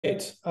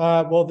Great.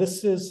 Well,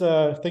 this is,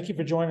 thank you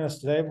for joining us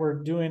today.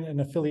 We're doing an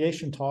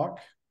affiliation talk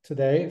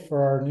today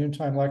for our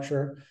noontime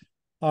lecture.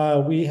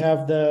 We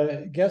have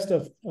the guest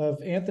of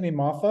Anthony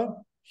Moffa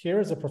here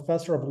as a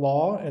professor of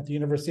law at the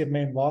University of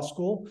Maine Law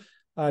School.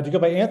 Do you go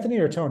by Anthony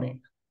or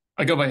Tony?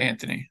 I go by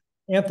Anthony.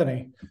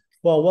 Anthony.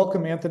 Well,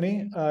 welcome,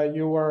 Anthony.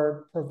 You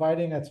are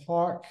providing a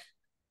talk,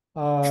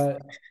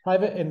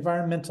 Private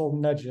Environmental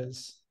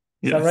Nudges.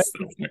 Is that right? Yes,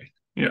 that's right.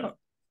 Yeah,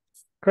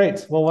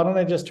 Great. Well, why don't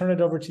I just turn it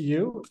over to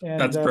you and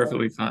that's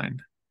perfectly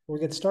fine. we'll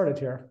get started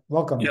here.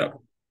 Welcome. Yep.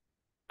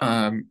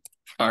 Um,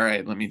 all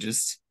right, let me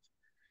just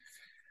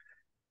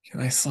get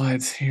my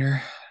slides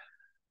here.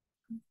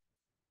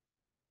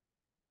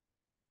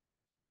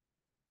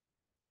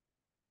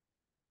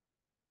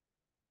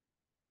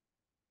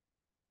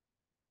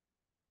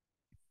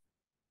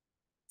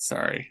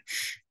 Sorry.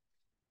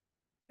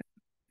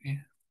 Yeah,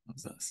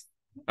 what's this?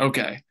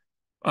 Okay.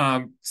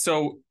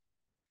 So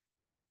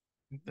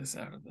get this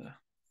out of the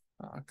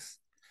box.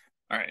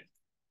 All right.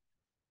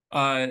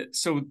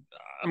 So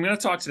I'm going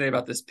to talk today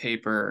about this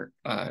paper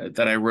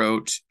that I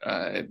wrote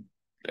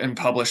and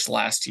published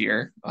last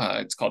year.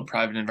 It's called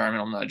Private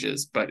Environmental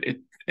Nudges, but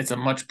it's a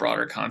much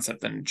broader concept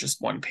than just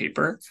one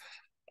paper.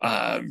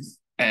 Um,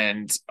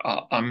 and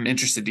I'm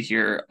interested to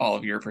hear all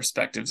of your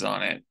perspectives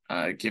on it,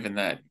 given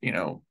that,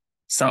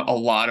 a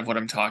lot of what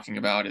I'm talking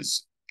about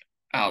is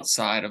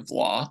outside of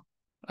law.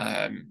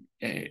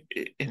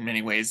 In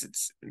many ways,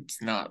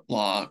 it's not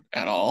law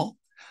at all.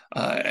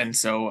 And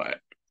so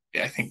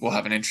I think we'll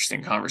have an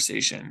interesting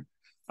conversation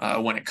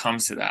when it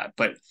comes to that.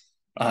 But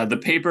the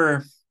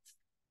paper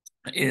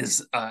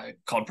is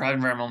called Private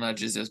Environmental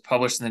Nudges. It was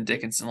published in the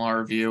Dickinson Law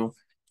Review.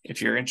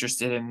 If you're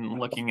interested in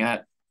looking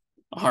at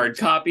a hard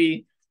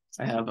copy,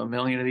 I have a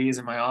million of these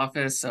in my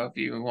office. So if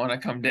you want to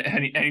come to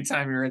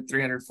anytime you're at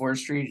 304th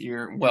Street,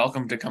 you're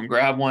welcome to come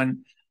grab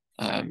one.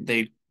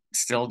 They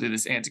still do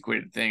this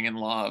antiquated thing in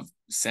law of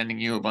sending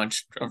you a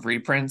bunch of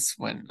reprints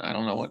when I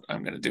don't know what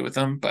I'm going to do with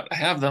them, but I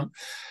have them.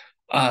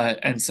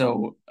 And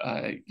so,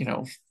 I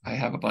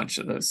have a bunch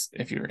of those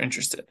if you're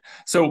interested.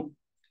 So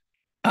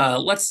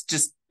let's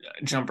just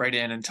jump right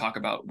in and talk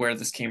about where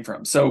this came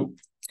from. So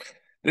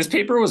this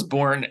paper was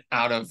born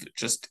out of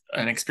just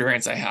an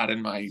experience I had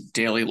in my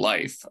daily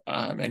life.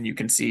 And you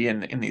can see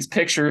in these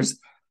pictures,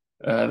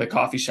 the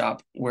coffee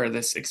shop where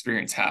this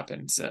experience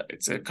happened.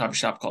 It's a coffee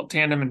shop called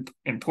Tandem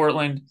in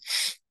Portland.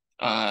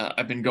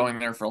 I've been going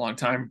there for a long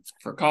time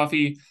for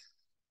coffee.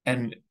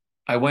 And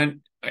I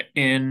went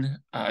in,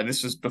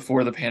 this was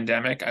before the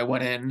pandemic. I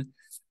went in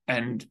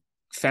and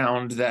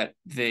found that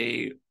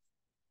they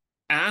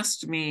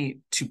asked me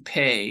to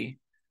pay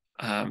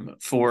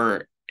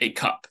for a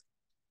cup,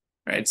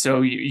 right?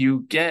 So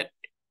you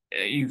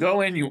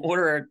go in, you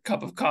order a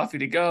cup of coffee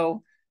to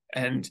go,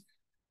 and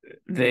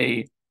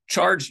they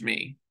charged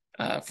me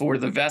for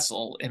the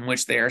vessel in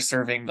which they are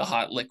serving the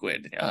hot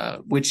liquid,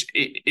 which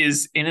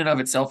is in and of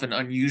itself an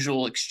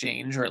unusual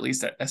exchange, or at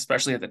least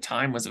especially at the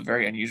time was a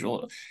very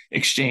unusual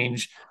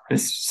exchange.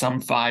 This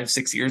some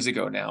 5-6 years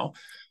ago now.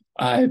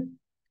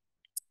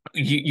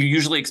 You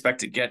usually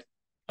expect to get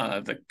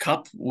the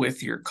cup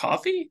with your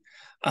coffee,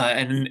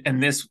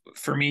 and this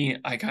for me,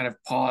 I kind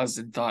of paused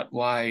and thought,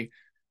 why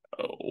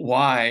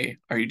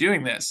are you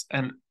doing this?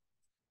 And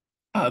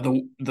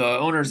the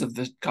owners of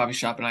the coffee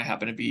shop and I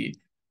happen to be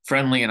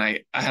friendly, and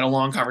I had a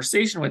long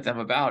conversation with them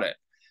about it,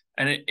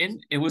 and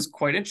it was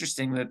quite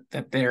interesting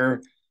that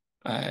their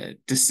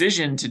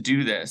decision to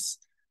do this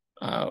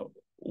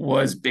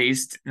was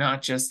based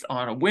not just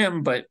on a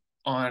whim, but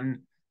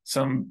on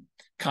some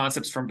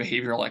concepts from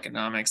behavioral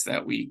economics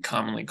that we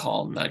commonly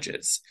call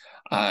nudges.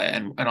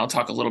 And I'll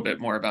talk a little bit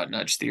more about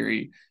nudge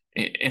theory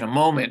in a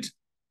moment.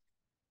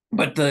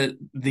 But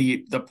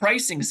the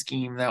pricing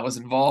scheme that was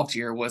involved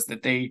here was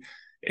that they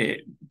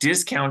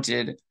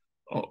discounted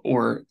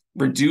or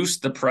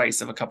reduced the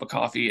price of a cup of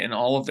coffee in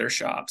all of their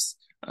shops,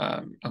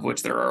 of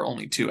which there are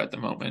only two at the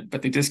moment.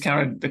 But they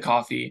discounted the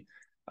coffee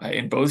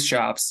in both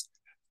shops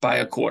by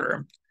a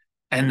quarter,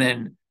 and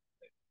then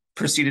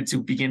proceeded to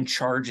begin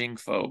charging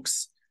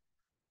folks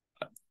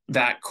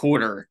that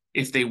quarter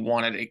if they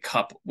wanted a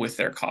cup with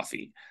their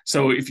coffee.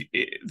 So if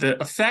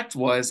the effect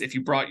was, if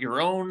you brought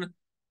your own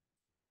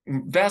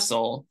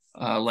vessel,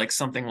 like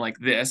something like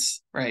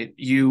this, right?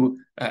 You,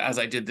 as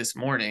I did this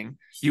morning,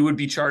 you would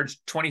be charged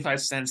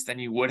 25 cents than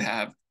you would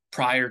have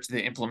prior to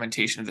the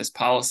implementation of this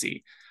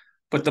policy.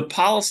 But the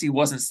policy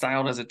wasn't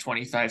styled as a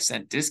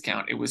 25-cent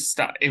discount. It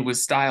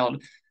was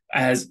styled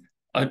as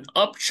an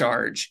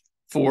upcharge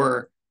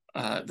for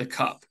the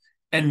cup.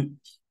 And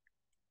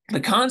the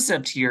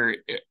concept here,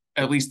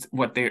 at least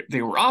what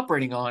they were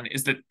operating on,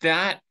 is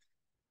that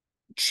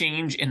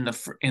change in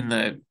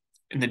the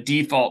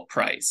default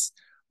price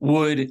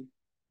would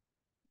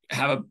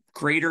have a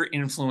greater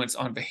influence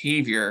on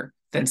behavior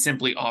than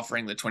simply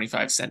offering the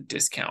 25-cent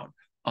discount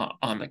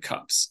on the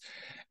cups.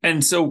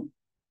 And so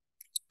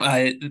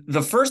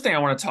the first thing I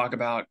want to talk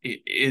about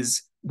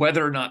is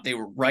whether or not they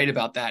were right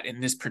about that in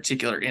this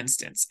particular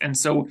instance. And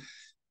so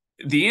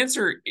the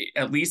answer,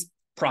 at least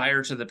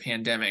prior to the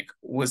pandemic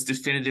was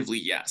definitively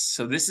yes.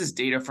 So this is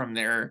data from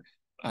their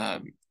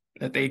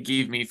that they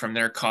gave me from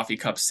their coffee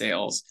cup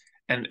sales,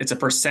 and it's a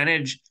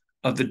percentage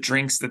of the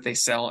drinks that they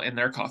sell in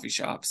their coffee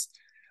shops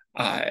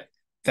that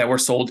were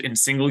sold in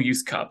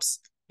single-use cups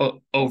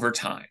over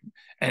time.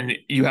 And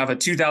you have a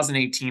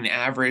 2018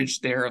 average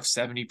there of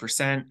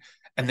 70%,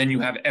 and then you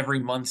have every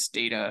month's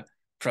data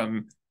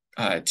from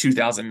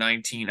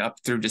 2019 up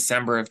through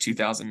December of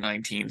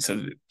 2019.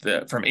 So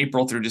from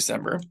April through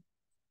December,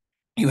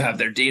 you have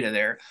their data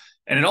there,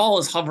 and it all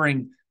is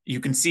hovering. You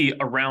can see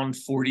around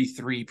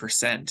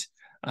 43%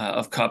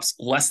 of cups.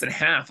 Less than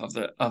half of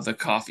the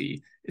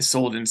coffee is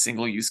sold in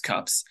single-use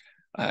cups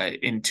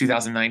in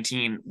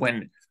 2019,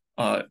 when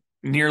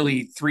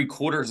nearly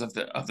 3/4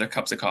 of the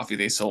cups of coffee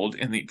they sold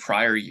in the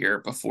prior year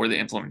before the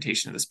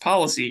implementation of this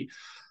policy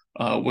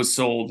was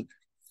sold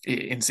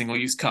in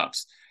single-use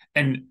cups.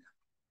 And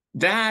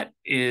that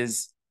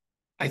is,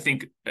 I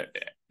think,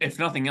 if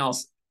nothing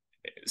else,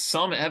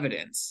 some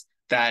evidence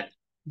that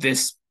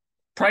this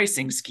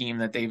pricing scheme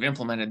that they've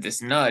implemented,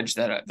 this nudge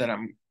that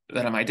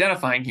I'm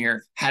identifying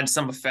here, had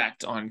some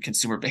effect on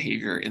consumer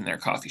behavior in their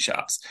coffee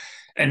shops.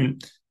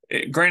 And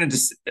granted,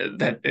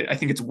 that I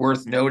think it's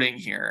worth noting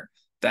here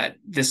that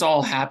this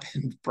all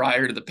happened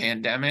prior to the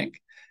pandemic,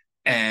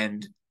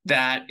 and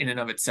that in and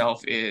of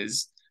itself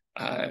is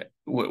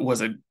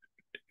was a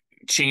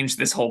change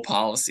this whole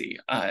policy.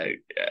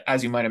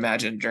 As you might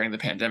imagine, during the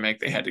pandemic,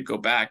 they had to go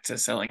back to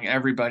selling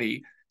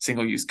everybody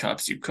single-use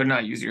cups. You could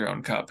not use your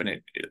own cup,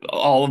 and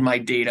all of my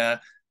data,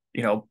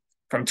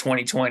 from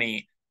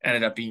 2020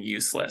 ended up being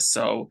useless.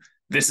 So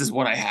this is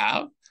what I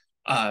have.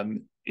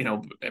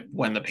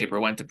 When the paper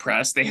went to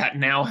press, they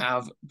now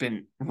have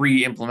been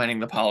re-implementing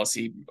the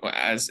policy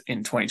as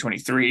in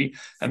 2023,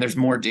 and there's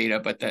more data,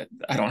 but that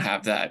I don't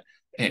have that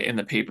in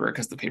the paper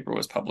because the paper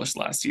was published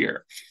last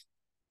year.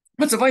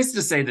 But suffice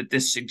to say that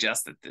this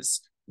suggests that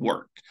this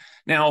worked.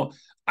 Now,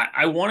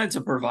 I wanted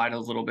to provide a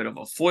little bit of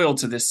a foil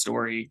to this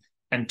story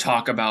and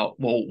talk about,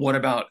 well, what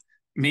about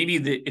maybe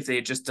if they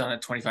had just done a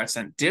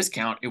 25-cent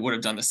discount, it would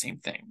have done the same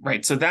thing,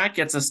 right? So that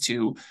gets us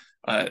to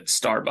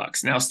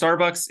Starbucks. Now,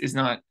 Starbucks is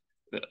not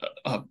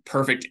a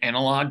perfect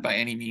analog by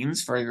any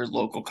means for your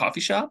local coffee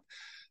shop,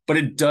 but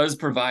it does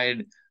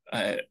provide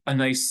a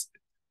nice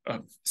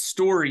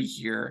story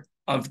here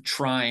of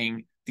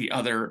trying the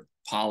other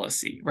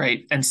policy,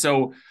 right? And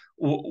so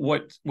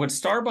what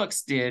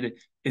Starbucks did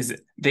is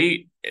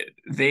they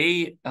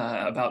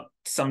about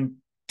some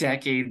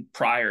decade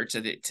prior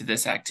to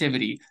this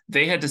activity,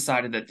 they had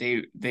decided that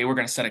they were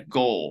going to set a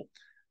goal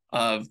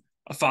of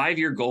a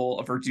 5-year goal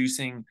of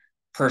reducing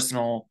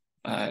personal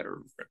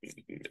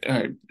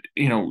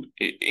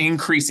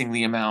increasing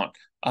the amount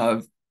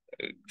of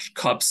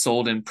cups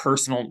sold in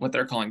what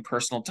they're calling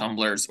personal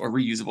tumblers or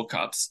reusable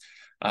cups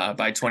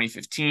by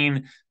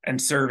 2015,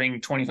 and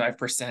serving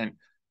 25%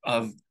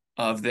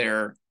 of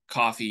their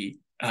coffee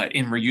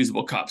in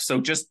reusable cups. So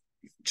just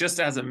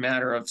as a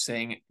matter of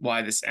saying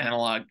why this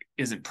analog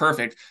isn't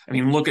perfect, I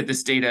mean, look at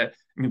this data.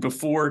 I mean,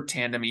 before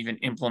Tandem even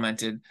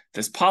implemented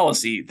this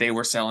policy, they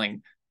were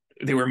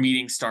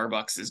meeting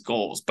Starbucks's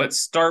goals. But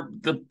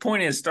the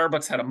point is,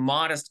 Starbucks had a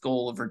modest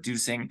goal of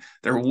reducing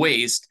their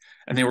waste,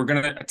 and they were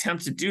going to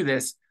attempt to do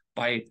this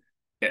by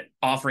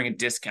offering a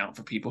discount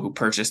for people who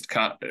purchased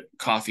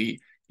coffee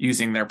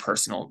using their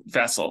personal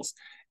vessels.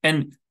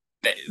 And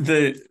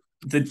the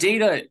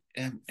data,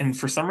 and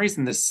for some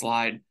reason this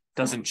slide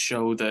doesn't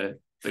show the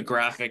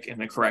graphic in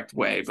the correct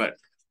way, but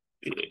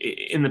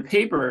in the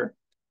paper,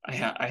 I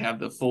have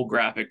the full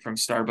graphic from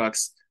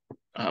Starbucks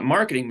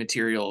marketing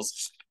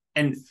materials,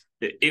 and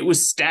it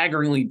was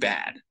staggeringly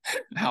bad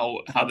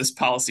how this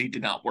policy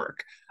did not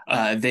work.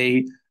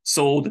 They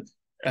sold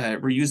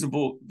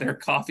their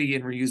coffee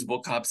in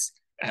reusable cups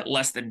at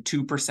less than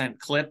 2%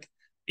 clip,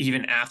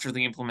 even after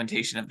the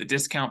implementation of the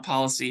discount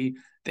policy.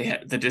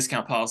 The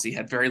discount policy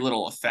had very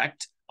little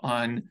effect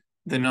on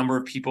the number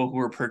of people who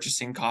were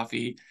purchasing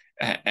coffee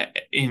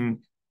in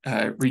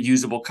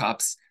reusable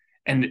cups.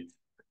 And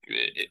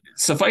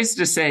suffice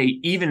to say,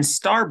 even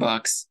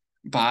Starbucks,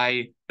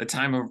 by the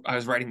time I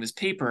was writing this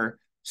paper,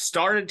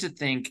 started to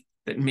think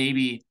that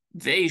maybe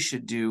they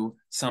should do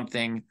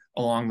something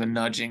along the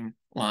nudging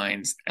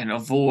lines and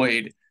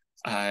avoid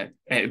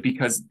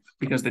because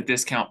the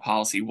discount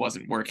policy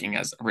wasn't working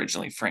as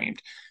originally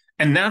framed.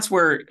 And that's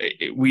where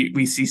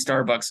we see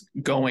Starbucks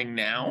going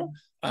now.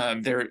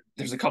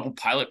 There's a couple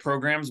pilot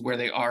programs where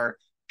they are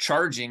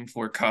charging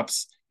for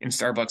cups in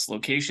Starbucks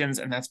locations,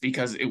 and that's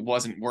because it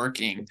wasn't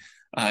working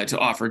to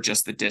offer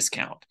just the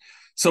discount.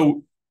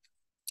 So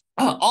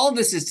all of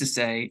this is to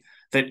say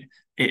that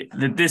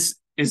this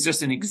is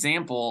just an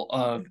example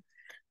of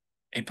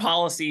a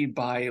policy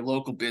by a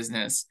local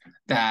business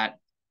that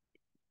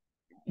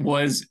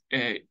was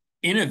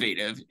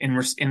innovative in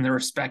the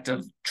respect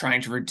of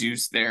trying to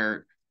reduce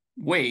their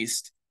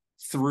waste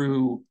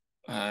through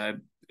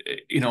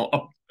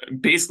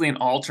basically an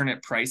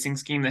alternate pricing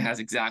scheme that has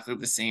exactly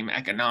the same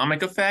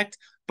economic effect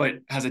but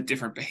has a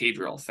different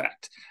behavioral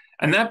effect.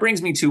 And that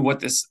brings me to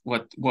what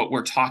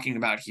we're talking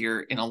about here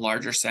in a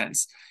larger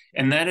sense,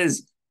 and that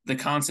is the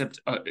concept,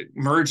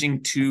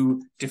 merging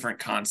two different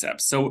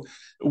concepts. So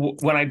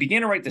when I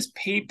began to write this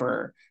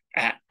paper,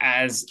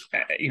 as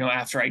you know,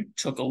 after I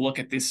took a look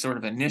at this sort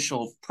of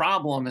initial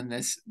problem and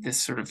this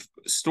sort of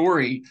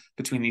story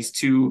between these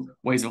two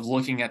ways of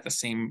looking at the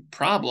same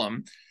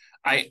problem,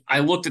 I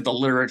looked at the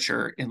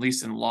literature, at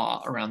least in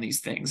law, around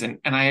these things, and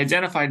I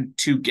identified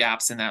two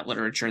gaps in that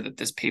literature that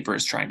this paper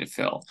is trying to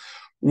fill.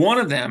 One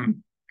of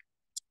them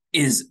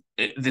is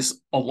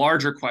a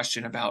larger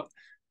question about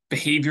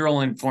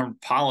behavioral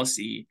informed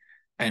policy,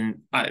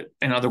 and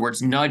in other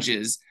words,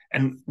 nudges,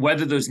 and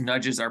whether those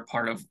nudges are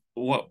part of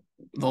what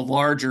the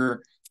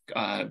larger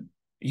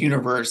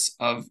universe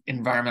of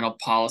environmental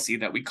policy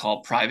that we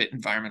call private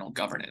environmental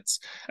governance.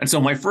 And so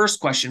my first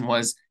question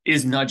was,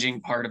 is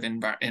nudging part of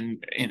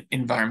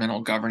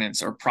environmental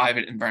governance or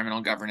private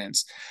environmental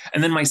governance?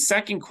 And then my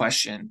second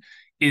question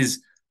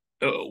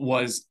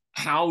was,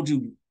 how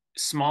do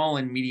small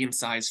and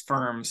medium-sized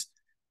firms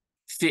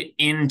fit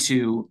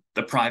into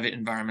the private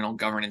environmental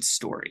governance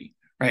story,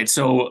 right?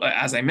 So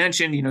as I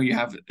mentioned,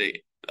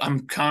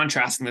 I'm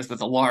contrasting this with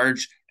a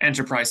large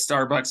enterprise,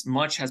 Starbucks.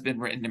 Much has been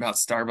written about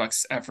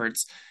Starbucks'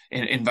 efforts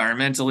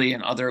environmentally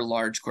and other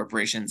large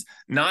corporations.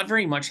 Not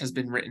very much has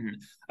been written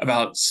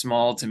about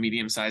small to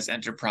medium-sized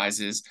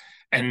enterprises.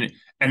 And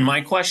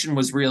my question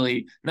was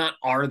really not,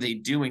 are they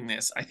doing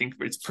this? I think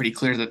it's pretty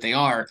clear that they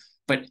are,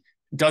 but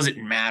does it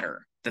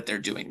matter that they're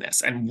doing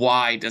this? And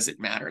why does it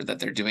matter that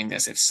they're doing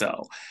this, if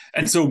so?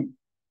 And so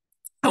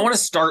I want to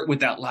start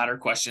with that latter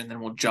question, then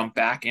we'll jump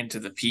back into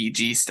the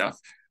PEG stuff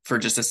for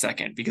just a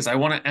second, because I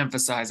want to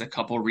emphasize a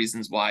couple of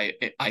reasons why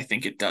I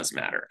think it does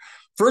matter.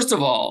 First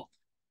of all,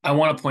 I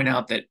want to point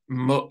out that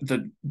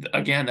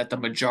that the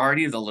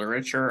majority of the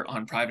literature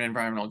on private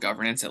environmental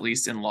governance, at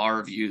least in law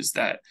reviews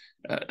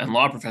and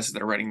law professors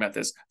that are writing about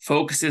this,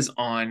 focuses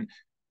on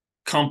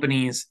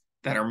companies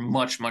that are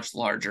much, much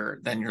larger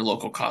than your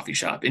local coffee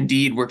shop.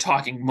 Indeed, we're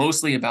talking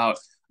mostly about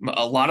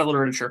a lot of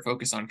literature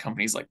focused on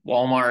companies like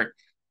Walmart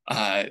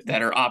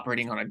that are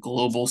operating on a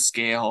global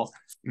scale,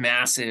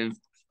 massive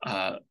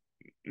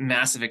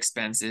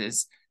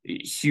expenses,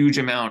 huge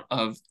amount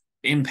of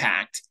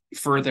impact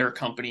for their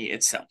company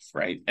itself,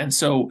 right? And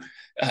so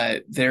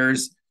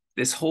there's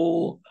this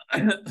whole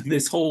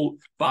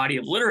body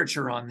of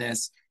literature on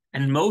this,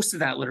 and most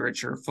of that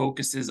literature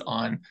focuses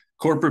on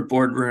corporate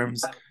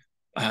boardrooms,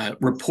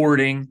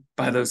 reporting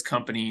by those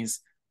companies,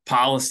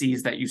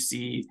 policies that you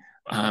see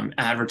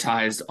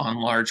advertised on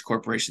large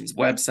corporations'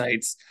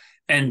 websites,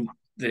 and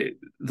the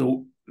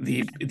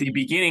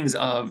beginnings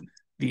of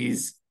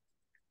these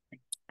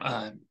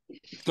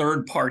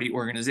third-party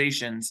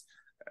organizations'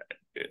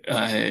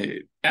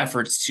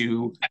 efforts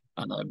to,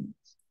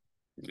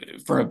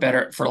 for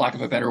lack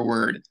of a better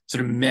word,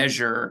 sort of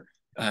measure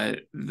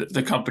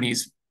the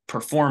company's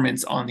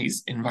performance on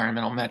these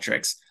environmental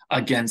metrics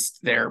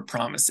against their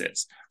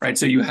promises, right?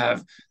 So you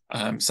have,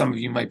 some of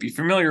you might be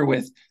familiar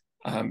with,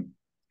 some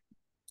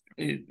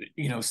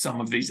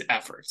of these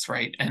efforts,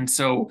 right? And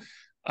so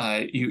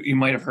you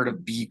might have heard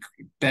of B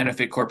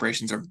benefit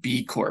corporations, or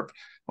B Corp,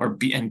 or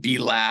B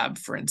Lab,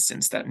 for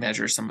instance, that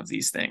measure some of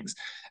these things.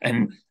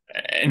 And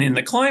in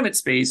the climate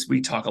space, we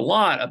talk a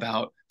lot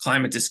about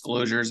climate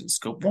disclosures and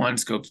scope 1,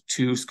 scope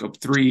 2,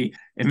 scope 3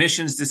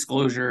 emissions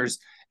disclosures,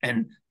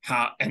 and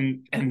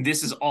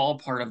this is all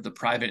part of the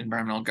private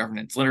environmental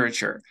governance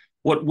literature.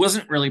 What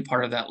wasn't really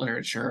part of that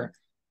literature,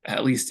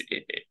 at least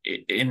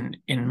in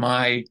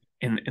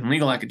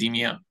legal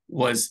academia,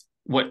 was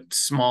what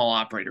small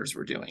operators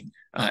were doing,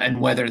 and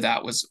whether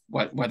that was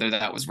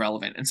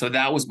relevant. And so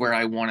that was where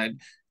I wanted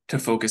to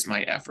focus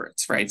my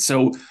efforts, right?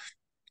 So,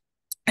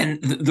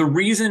 and the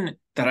reason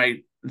that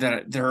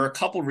there are a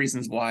couple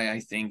reasons why I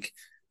think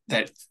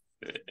that,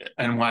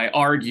 and why I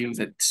argue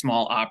that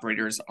small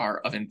operators are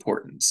of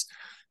importance.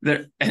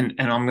 And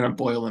I'm going to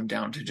boil them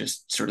down to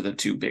just sort of the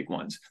two big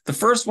ones. The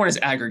first one is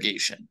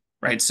aggregation,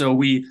 right? So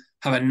we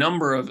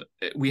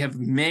have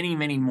many,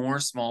 many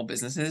more small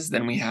businesses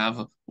than we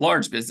have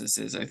large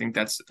businesses. I think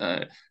that's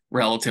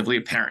relatively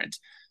apparent.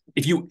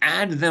 If you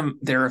add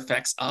their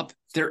effects up,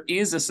 there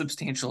is a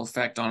substantial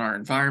effect on our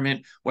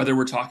environment, whether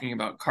we're talking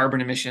about carbon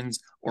emissions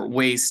or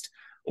waste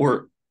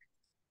or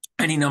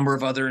any number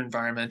of other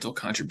environmental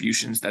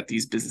contributions that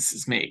these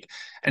businesses make.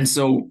 And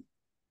so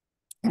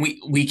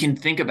we can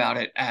think about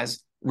it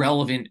as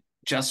relevant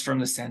just from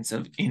the sense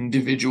of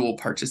individual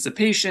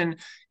participation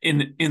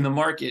in the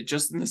market,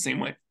 just in the same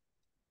way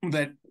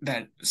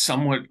that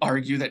some would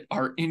argue that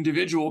our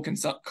individual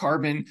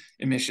carbon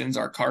emissions,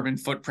 our carbon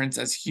footprints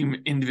as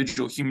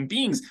individual human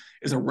beings,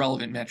 is a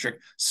relevant metric.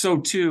 So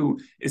too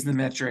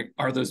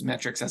are those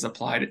metrics as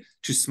applied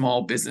to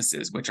small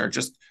businesses, which are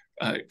just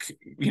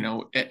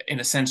in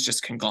a sense,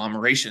 just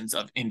conglomerations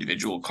of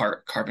individual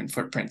carbon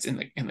footprints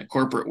in the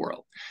corporate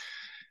world.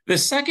 The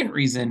second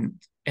reason,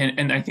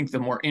 and I think the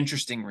more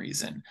interesting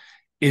reason,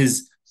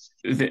 is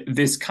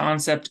this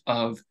concept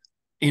of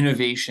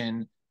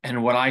innovation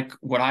and what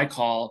I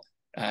call,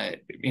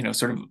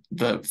 sort of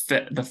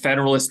the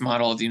federalist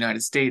model of the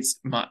United States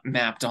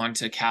mapped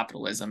onto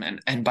capitalism.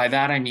 And by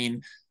that I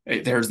mean,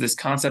 there's this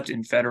concept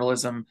in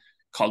federalism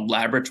called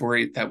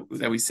laboratory, that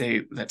we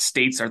say that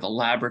states are the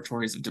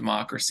laboratories of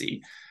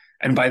democracy.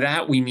 And by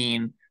that, we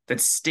mean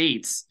that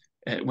states,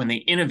 when they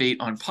innovate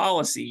on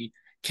policy,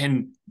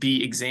 can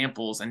be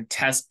examples and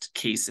test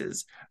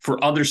cases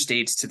for other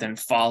states to then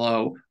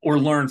follow or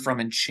learn from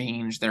and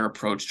change their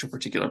approach to a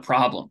particular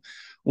problem.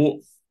 Well,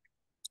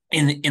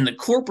 in the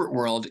corporate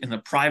world, in the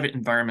private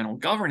environmental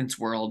governance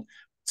world,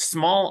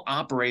 small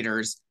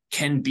operators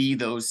can be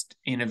those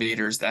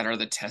innovators that are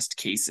the test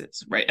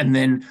cases, right? And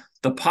then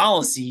the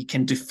policy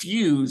can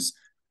diffuse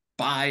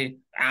by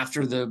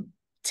after the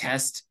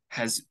test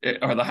has,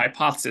 or the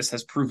hypothesis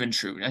has proven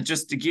true. And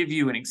just to give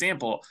you an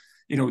example,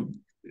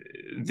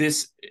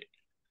 this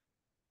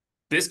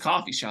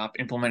coffee shop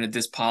implemented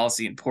this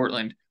policy in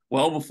Portland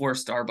well before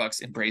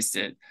Starbucks embraced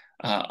it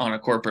on a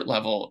corporate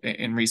level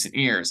in recent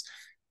years.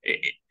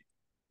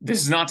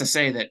 This is not to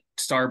say that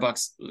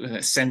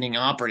Starbucks sending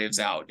operatives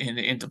out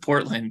into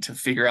Portland to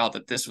figure out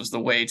that this was the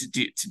way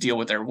to deal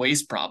with their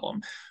waste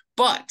problem.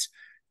 But,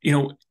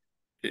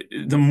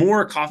 the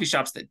more coffee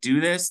shops that do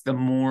this, the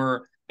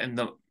more, and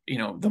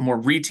the more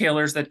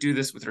retailers that do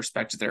this with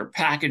respect to their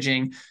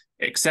packaging,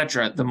 et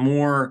cetera, the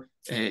more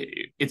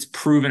it's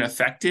proven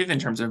effective in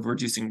terms of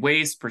reducing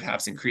waste,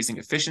 perhaps increasing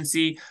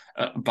efficiency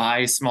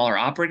by smaller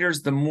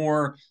operators, the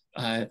more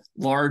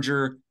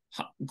larger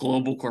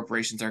global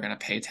corporations are going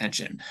to pay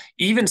attention.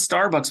 Even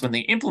Starbucks, when they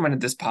implemented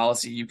this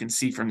policy, you can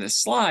see from this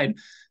slide,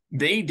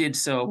 they did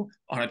so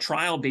on a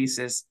trial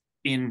basis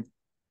in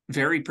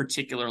very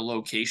particular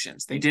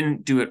locations. They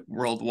didn't do it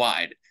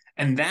worldwide.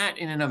 And that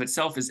in and of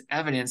itself is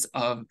evidence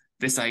of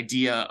this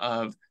idea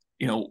of,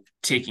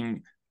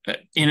 taking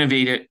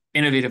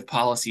innovative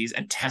policies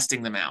and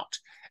testing them out.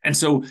 And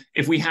so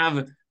if we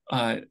have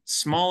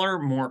smaller,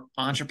 more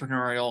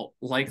entrepreneurial,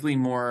 likely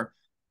more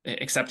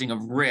accepting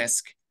of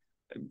risk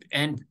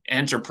and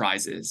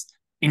enterprises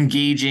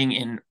engaging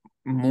in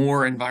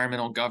more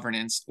environmental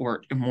governance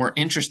or more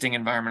interesting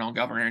environmental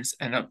governance,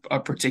 and a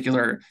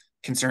particular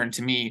concern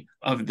to me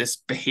of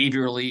this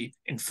behaviorally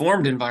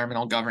informed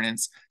environmental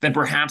governance, then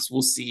perhaps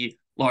we'll see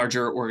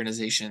larger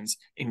organizations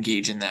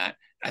engage in that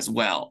as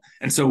well.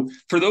 And so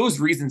for those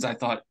reasons, I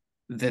thought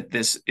that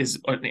this is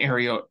an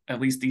area,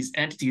 at least these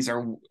entities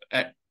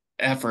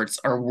efforts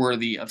are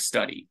worthy of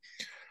study.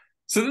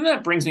 So then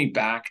that brings me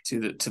back to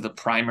the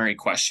primary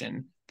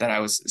question that I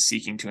was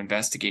seeking to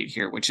investigate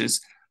here, which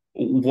is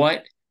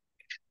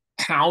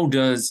how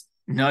does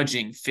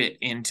nudging fit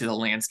into the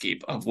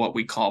landscape of what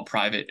we call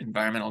private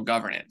environmental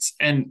governance?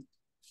 And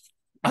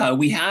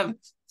we have,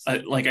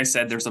 like I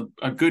said, there's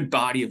a good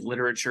body of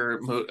literature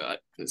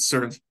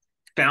sort of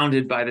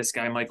founded by this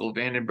guy, Michael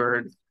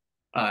Vandenberg,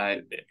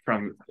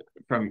 from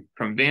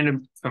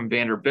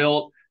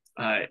Vanderbilt,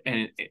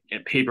 and a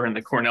paper in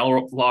the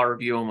Cornell Law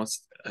Review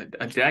almost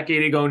a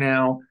decade ago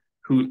now,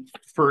 who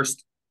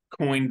first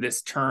coined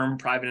this term,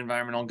 private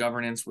environmental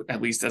governance, at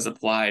least as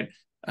applied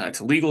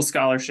to legal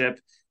scholarship.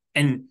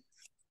 And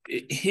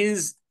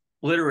his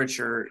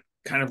literature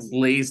kind of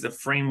lays the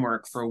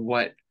framework for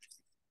what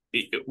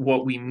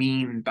we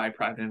mean by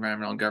private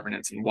environmental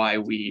governance and why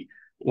we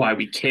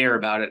care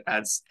about it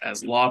as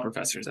law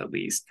professors, at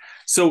least.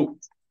 So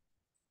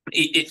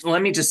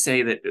let me just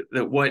say that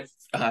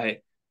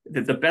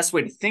the best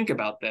way to think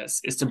about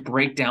this is to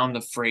break down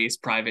the phrase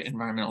private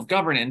environmental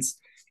governance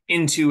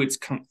into its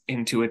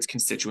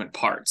constituent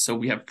parts. So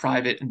we have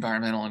private,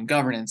 environmental, and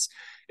governance.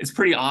 It's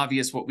pretty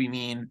obvious what we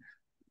mean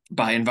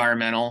by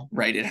environmental,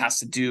 right? It has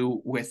to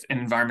do with an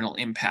environmental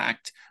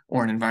impact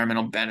or an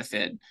environmental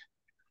benefit.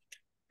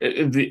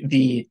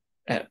 The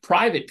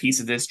private piece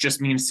of this just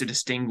means to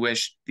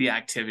distinguish the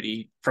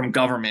activity from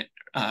government,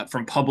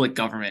 from public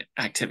government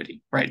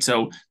activity, right?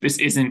 So this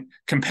isn't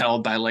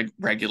compelled by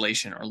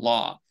regulation or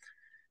law.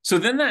 So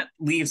then that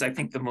leaves, I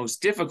think, the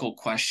most difficult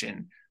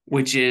question,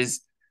 which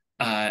is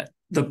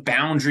the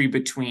boundary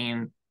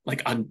between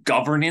a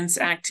governance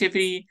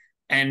activity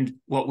and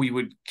what we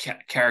would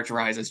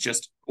characterize as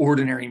just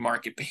ordinary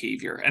market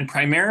behavior. And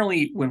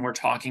primarily when we're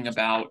talking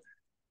about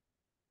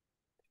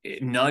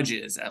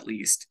nudges, at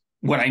least,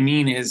 what I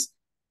mean is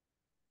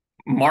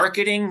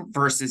marketing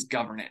versus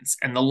governance.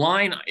 And the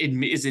line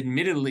is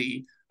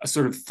admittedly a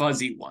sort of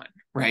fuzzy one,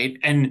 right?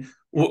 And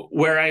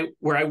where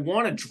I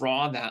want to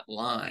draw that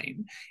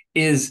line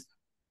is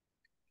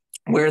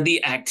where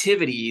the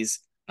activities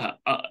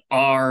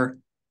are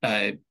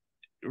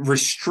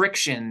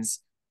restrictions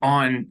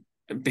on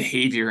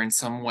behavior in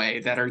some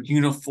way that are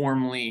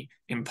uniformly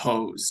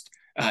imposed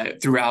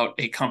throughout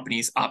a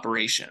company's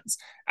operations,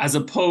 as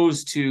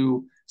opposed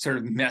to sort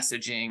of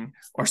messaging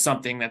or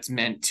something that's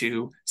meant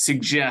to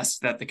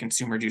suggest that the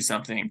consumer do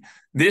something.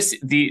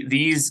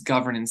 These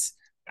governance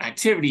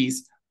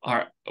activities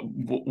are,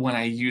 when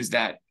I use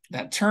that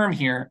term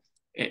here,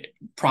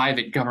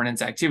 private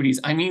governance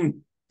activities, I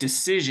mean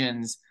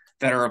decisions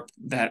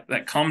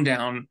that come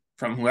down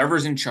from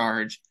whoever's in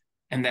charge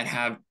and that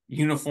have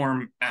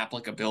uniform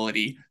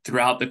applicability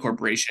throughout the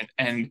corporation,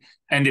 and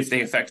if they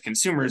affect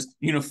consumers,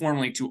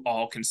 uniformly to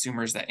all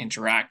consumers that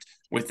interact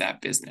with that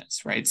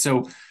business, right?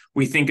 So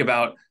we think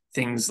about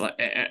things like,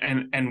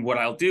 and what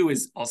I'll do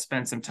is I'll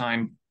spend some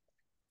time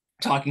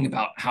talking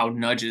about how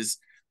nudges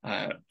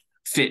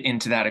fit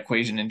into that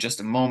equation in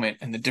just a moment,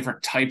 and the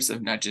different types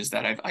of nudges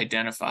that I've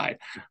identified.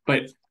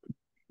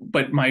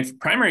 But my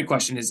primary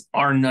question is,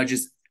 are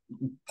nudges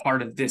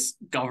part of this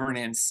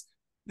governance,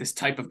 this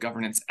type of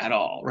governance at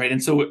all, right?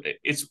 And so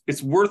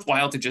it's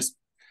worthwhile to just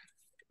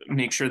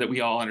make sure that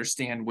we all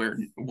understand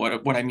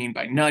what I mean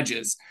by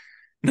nudges.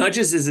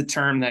 Nudges is a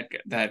term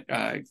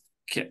that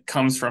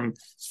comes from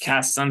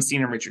Cass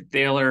Sunstein and Richard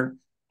Thaler,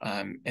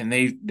 and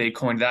they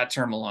coined that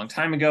term a long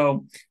time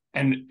ago.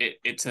 And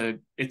it's a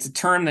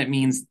term that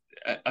means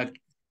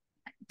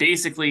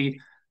basically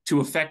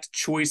to affect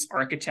choice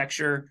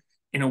architecture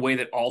in a way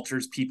that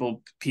alters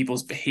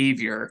people's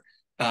behavior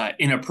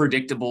in a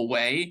predictable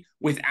way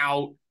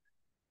without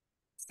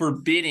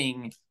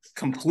forbidding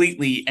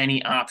completely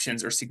any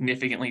options or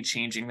significantly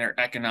changing their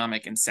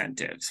economic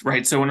incentives,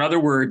 right? So in other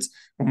words,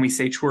 when we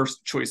say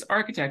choice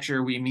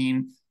architecture, we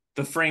mean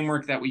the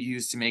framework that we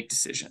use to make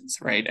decisions,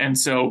 right? And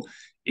so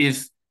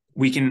if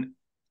we can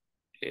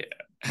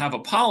have a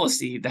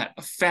policy that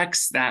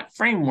affects that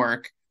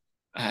framework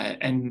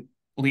and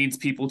leads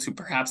people to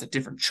perhaps a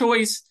different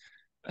choice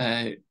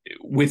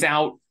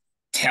without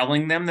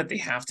telling them that they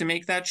have to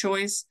make that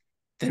choice,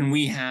 then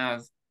we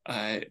have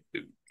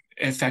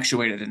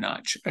effectuated a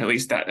nudge, at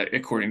least that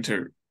according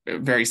to,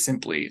 very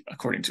simply,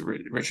 according to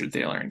Richard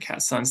Thaler and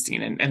Cass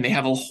Sunstein. And they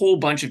have a whole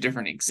bunch of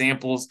different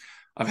examples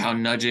of how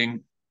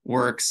nudging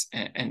works.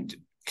 And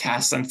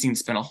Cass Sunstein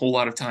spent a whole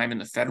lot of time in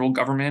the federal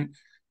government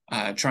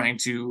trying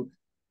to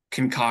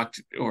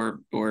concoct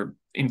or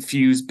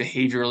infuse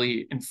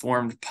behaviorally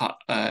informed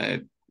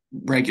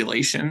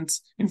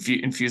regulations,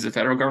 infuse the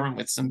federal government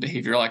with some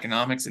behavioral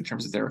economics in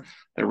terms of their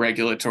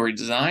regulatory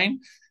design.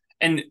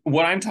 And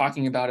what I'm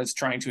talking about is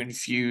trying to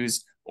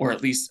infuse, or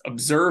at least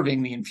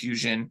observing the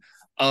infusion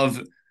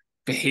of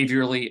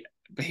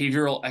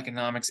behavioral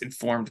economics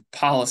informed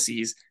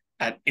policies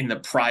in the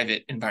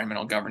private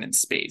environmental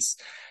governance space.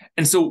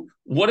 And so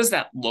what does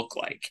that look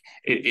like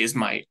is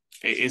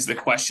the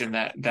question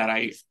that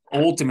I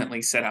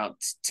ultimately set out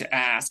to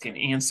ask and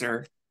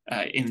answer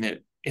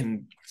in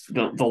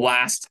the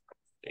last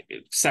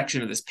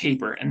section of this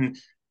paper. And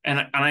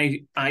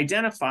I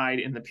identified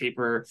in the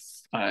paper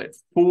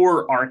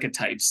 4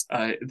 archetypes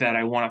that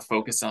I want to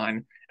focus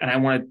on, and I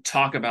want to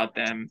talk about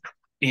them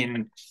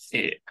in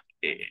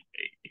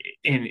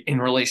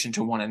relation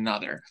to one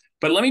another.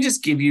 But let me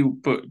just give you,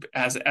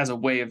 as a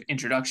way of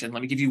introduction,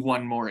 let me give you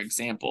one more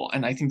example.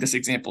 And I think this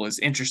example is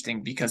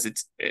interesting because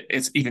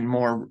it's even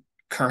more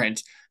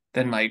current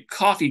than my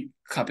coffee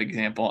cup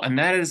example, and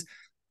that is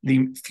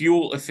the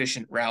fuel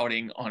efficient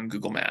routing on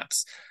Google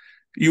Maps.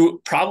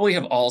 You probably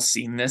have all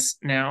seen this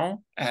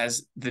now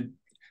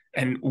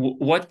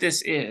what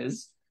this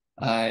is,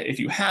 if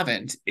you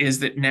haven't, is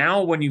that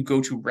now when you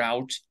go to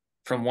route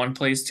from one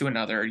place to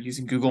another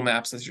using Google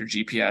Maps as your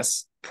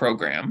GPS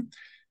program,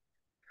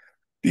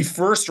 the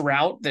first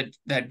route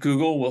that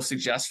Google will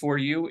suggest for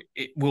you,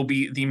 it will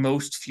be the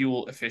most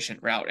fuel efficient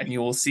route. And you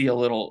will see a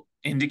little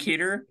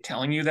indicator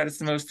telling you that it's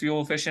the most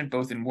fuel efficient,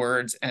 both in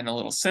words and a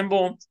little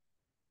symbol.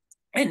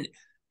 And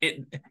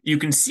you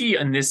can see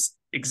in this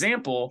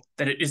example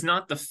that it is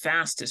not the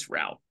fastest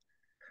route.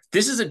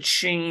 This is a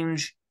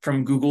change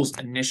from Google's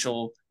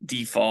initial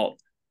default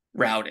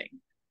routing.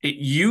 It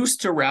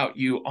used to route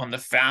you on the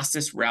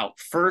fastest route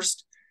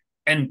first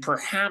and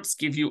perhaps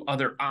give you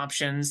other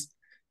options,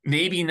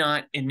 maybe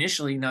not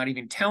initially, not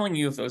even telling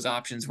you if those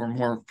options were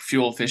more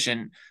fuel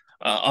efficient,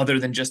 other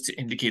than just to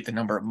indicate the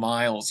number of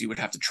miles you would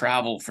have to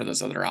travel for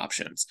those other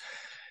options.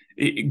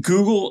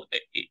 Google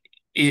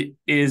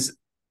is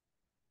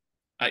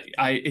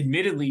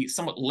admittedly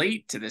somewhat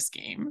late to this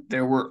game.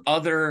 There were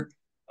other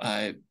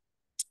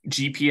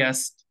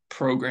GPS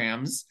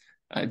programs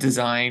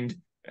designed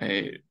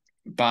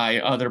by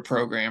other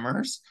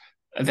programmers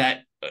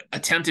that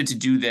attempted to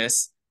do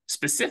this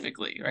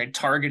specifically, right?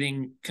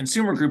 Targeting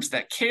consumer groups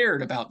that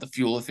cared about the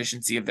fuel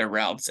efficiency of their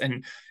routes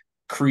and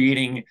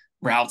creating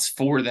routes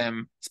for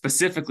them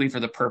specifically for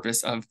the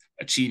purpose of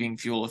achieving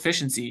fuel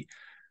efficiency.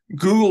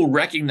 Google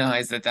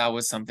recognized that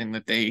was something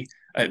that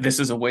this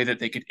is a way that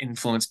they could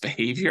influence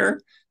behavior,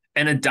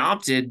 and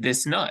adopted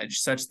this nudge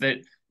such that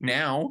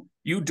now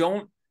you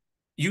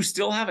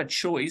still have a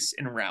choice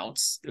in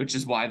routes, which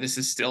is why this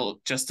is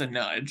still just a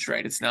nudge,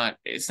 right? It's not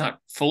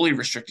fully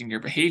restricting your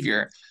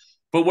behavior,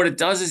 but what it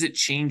does is it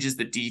changes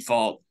the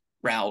default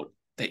route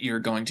that you're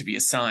going to be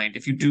assigned.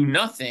 If you do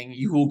nothing,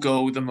 you will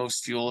go the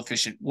most fuel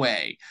efficient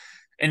way.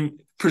 And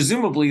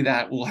presumably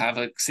that will have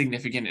a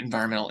significant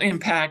environmental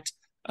impact,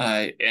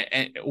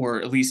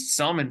 or at least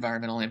some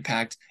environmental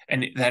impact,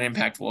 and that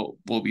impact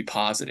will be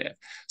positive.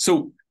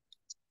 So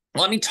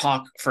let me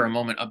talk for a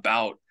moment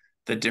about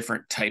the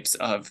different types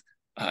of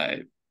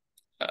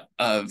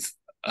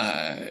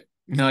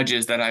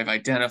nudges that I've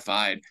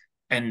identified,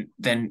 and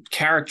then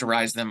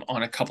characterize them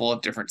on a couple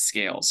of different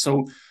scales.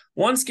 So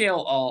one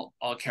scale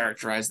I'll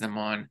characterize them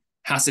on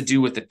has to do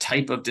with the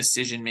type of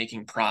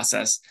decision-making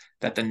process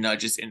that the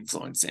nudge is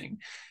influencing.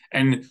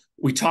 And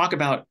we talk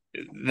about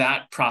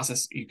that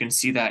process. You can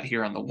see that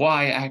here on the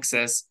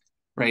y-axis,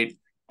 right?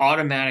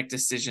 automatic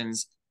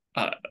decisions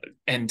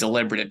and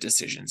deliberative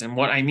decisions. And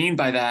what I mean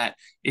by that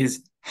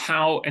is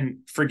how, and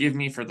forgive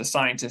me for the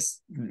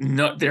scientists,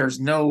 there's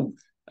no,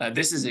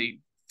 this is a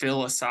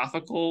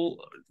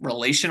philosophical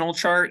relational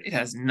chart.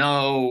 There's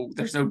no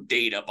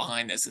data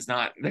behind this.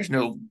 There's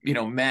no,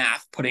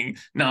 math putting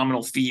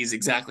nominal fees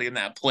exactly in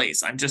that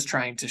place. I'm just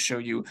trying to show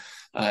you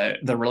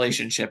the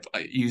relationship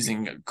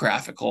using a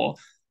graphical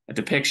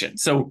depiction.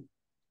 So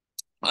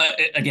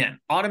again,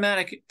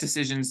 automatic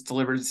decisions,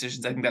 deliberative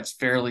decisions, I think that's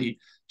fairly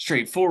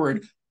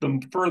straightforward.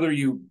 The further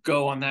you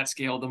go on that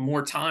scale, the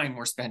more time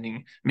we're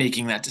spending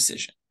making that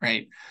decision,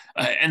 right?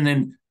 And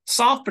then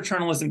soft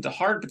paternalism to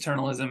hard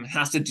paternalism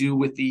has to do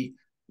with the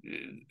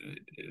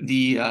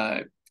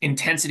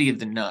intensity of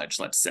the nudge,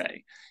 let's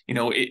say.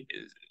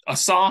 A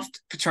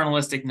soft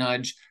paternalistic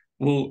nudge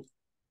will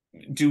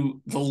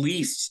do the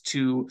least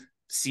to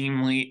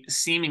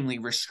seemingly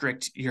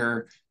restrict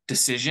your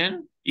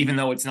decision, even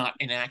though it's not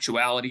in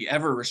actuality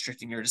ever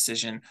restricting your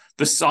decision.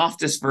 The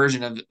softest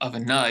version of a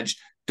nudge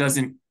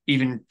doesn't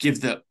even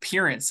give the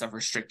appearance of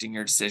restricting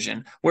your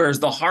decision, whereas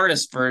the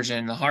hardest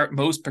version,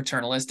 most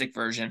paternalistic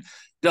version,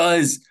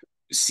 does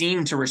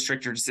seem to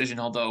restrict your decision,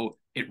 although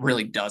it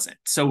really doesn't.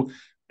 So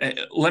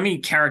let me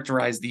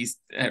characterize these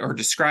or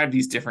describe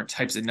these different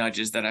types of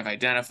nudges that I've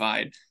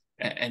identified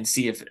and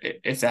see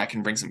if that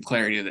can bring some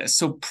clarity to this.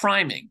 So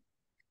priming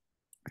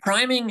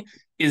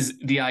is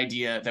the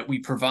idea that we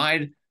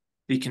provide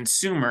the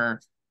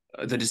consumer,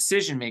 the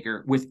decision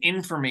maker, with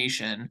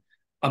information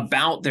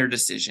about their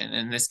decision,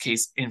 in this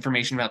case,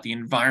 information about the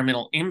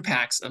environmental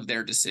impacts of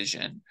their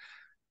decision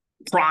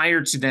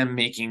prior to them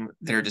making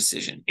their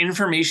decision.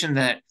 Information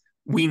that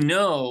we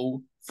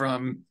know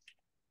from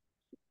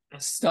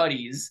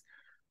studies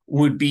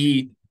would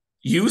be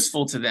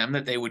useful to them,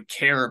 that they would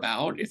care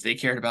about if they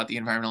cared about the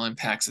environmental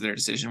impacts of their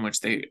decision,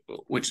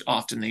 which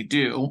often they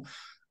do,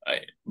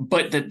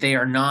 but that they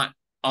are not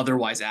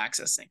otherwise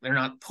accessing. They're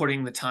not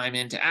putting the time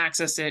in to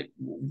access it.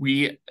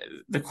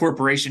 The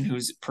corporation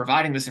who's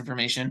providing this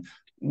information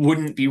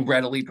wouldn't be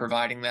readily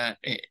providing that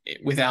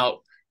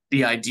without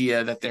the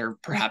idea that they're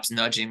perhaps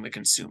nudging the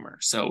consumer.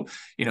 So,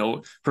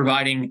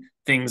 providing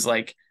things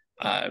like,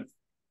 the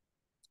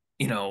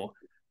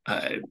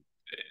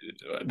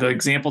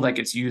example that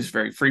gets used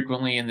very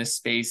frequently in this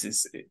space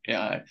is,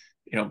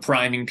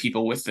 priming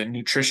people with the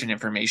nutrition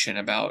information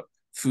about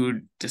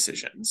food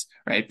decisions,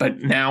 right? But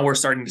now we're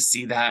starting to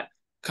see that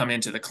come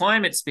into the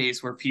climate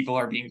space, where people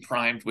are being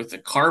primed with the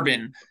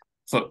carbon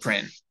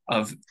footprint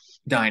of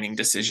dining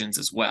decisions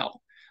as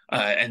well.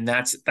 And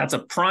that's a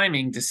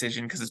priming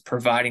decision because it's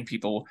providing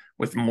people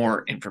with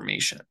more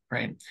information,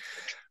 right?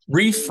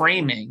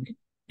 Reframing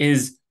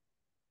is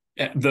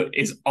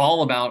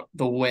all about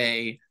the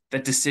way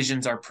that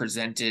decisions are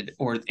presented,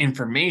 or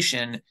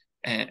information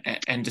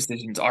and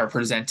decisions are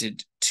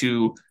presented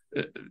to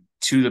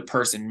the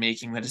person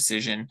making the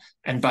decision.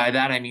 And by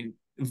that, I mean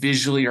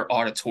visually or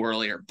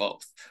auditorily or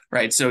both,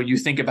 right? So you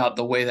think about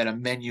the way that a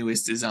menu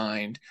is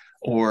designed,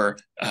 or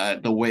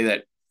the way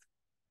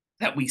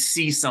that we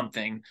see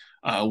something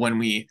when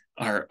we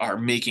are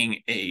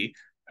making a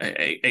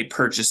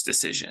purchase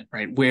decision,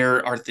 right?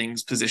 Where are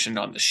things positioned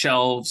on the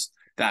shelves,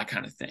 that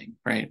kind of thing,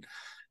 right?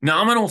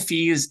 Nominal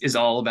fees is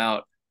all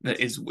about the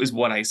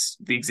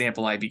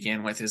example I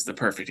began with is the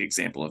perfect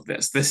example of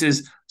this. This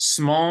is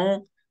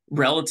small,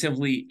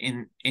 relatively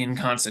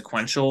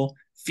inconsequential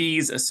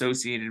fees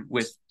associated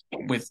with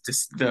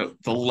the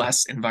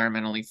less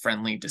environmentally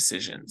friendly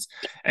decisions.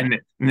 And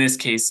in this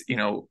case,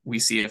 we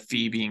see a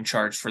fee being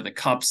charged for the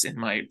cups in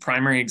my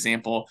primary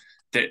example.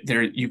 That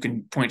there, you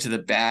can point to the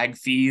bag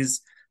fees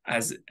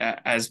as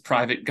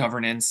private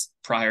governance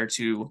prior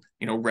to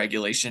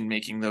regulation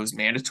making those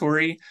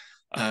mandatory.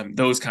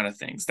 Those kind of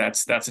things.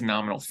 That's a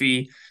nominal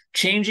fee.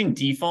 Changing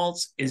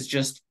defaults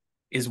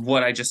is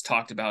what I just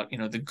talked about.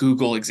 The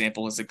Google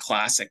example is a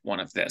classic one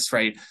of this,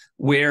 right?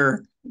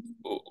 Where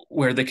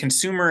the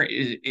consumer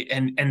is,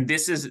 and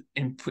this is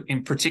in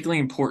particularly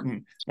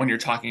important when you're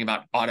talking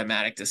about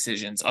automatic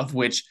decisions, of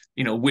which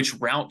which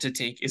route to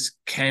take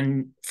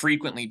can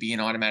frequently be an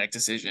automatic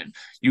decision.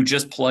 You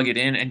just plug it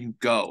in and you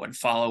go and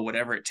follow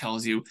whatever it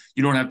tells you.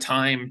 You don't have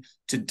time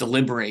to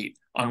deliberate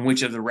on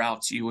which of the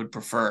routes you would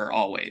prefer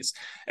always.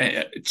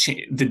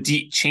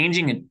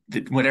 Changing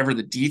whatever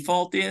the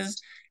default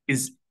is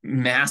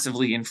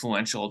massively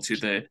influential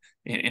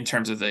in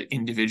terms of the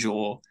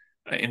individual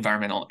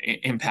environmental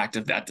impact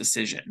of that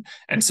decision.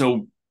 And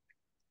so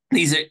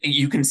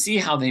you can see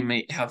how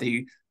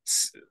they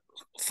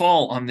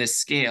fall on this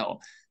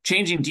scale.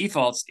 Changing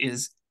defaults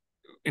is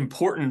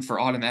important for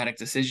automatic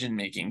decision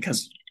making,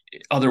 because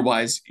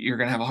otherwise you're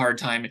going to have a hard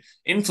time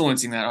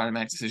influencing that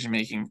automatic decision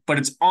making. But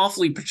it's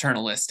awfully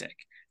paternalistic.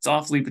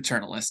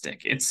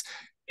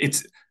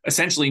 It's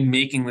essentially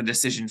making the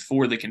decision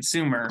for the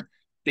consumer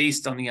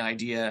based on the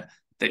idea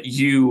that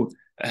you,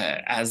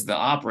 as the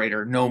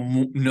operator,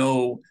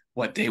 know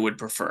what they would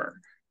prefer,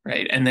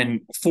 right? And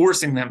then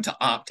forcing them to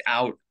opt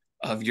out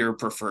of your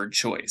preferred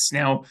choice.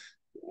 Now,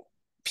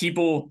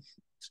 people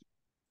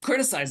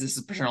criticize this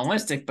as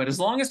paternalistic, but as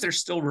long as there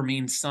still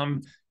remains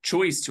some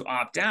choice to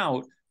opt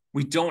out,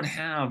 we don't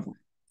have,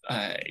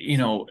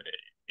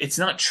 it's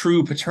not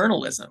true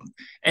paternalism.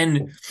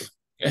 And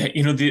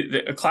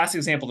a classic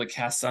example that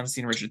Cass Sunstein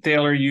and Richard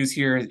Thaler use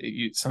here,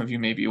 some of you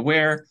may be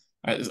aware,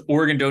 is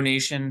organ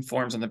donation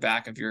forms on the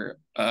back of your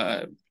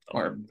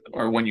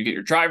or when you get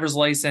your driver's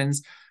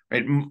license,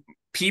 right?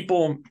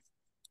 People,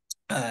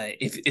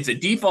 if the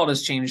default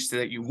has changed so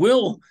that you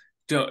will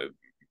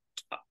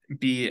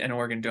be an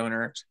organ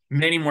donor,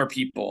 many more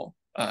people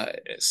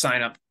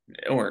sign up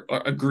or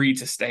agree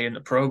to stay in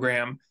the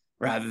program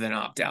rather than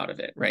opt out of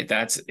it, right?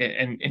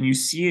 And you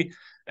see,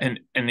 and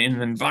in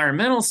the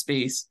environmental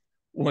space,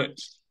 what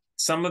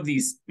some of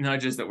these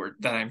nudges that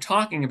I'm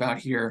talking about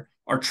here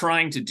are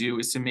trying to do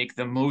is to make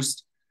the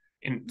least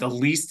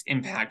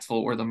impactful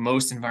or the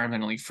most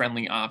environmentally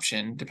friendly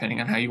option,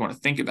 depending on how you want to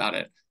think about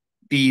it,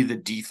 be the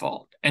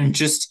default. And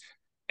just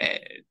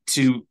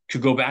to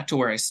go back to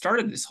where I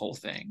started this whole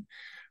thing,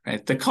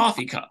 right? The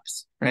coffee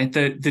cups, right?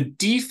 The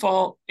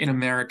default in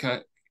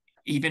America,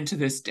 even to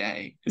this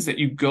day, is that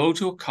you go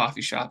to a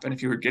coffee shop, and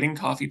if you were getting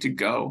coffee to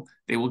go,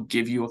 they will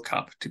give you a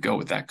cup to go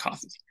with that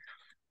coffee,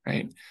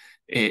 right?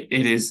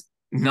 It is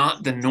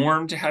not the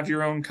norm to have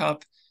your own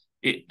cup.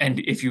 And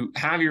if you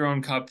have your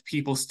own cup,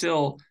 people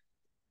still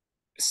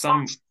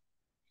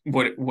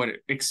would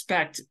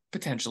expect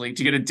potentially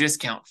to get a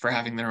discount for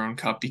having their own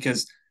cup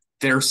because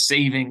they're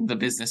saving the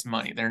business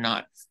money. They're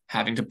not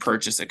having to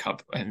purchase a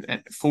cup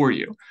and for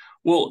you.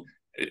 Well,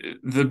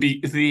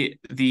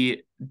 the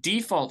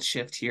default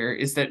shift here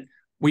is that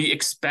we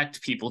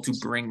expect people to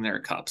bring their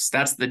cups.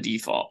 That's the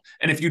default.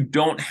 And if you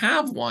don't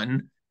have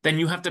one, then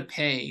you have to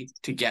pay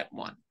to get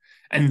one.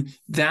 And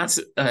that's,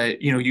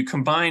 you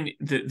combine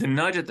the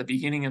nudge at the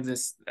beginning of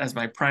this, as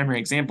my primary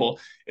example,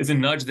 is a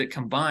nudge that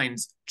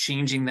combines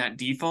changing that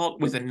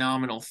default with a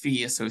nominal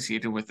fee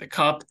associated with the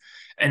cup.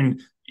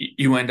 And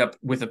you end up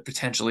with a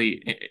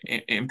potentially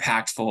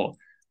impactful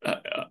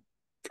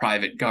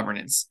private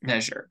governance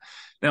measure.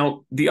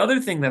 Now, the other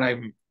thing that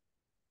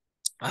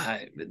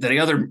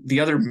the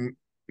other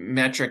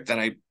metric that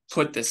I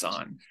put this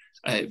on,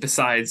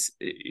 besides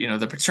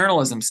the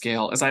paternalism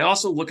scale, is I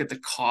also look at the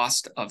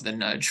cost of the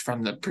nudge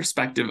from the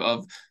perspective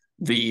of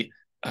the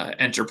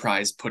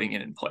enterprise putting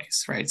it in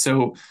place, right?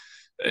 So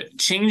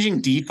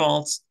changing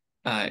defaults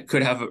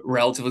could have a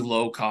relatively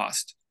low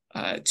cost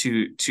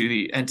to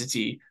the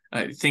entity.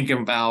 Thinking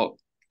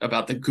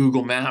about the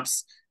Google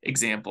Maps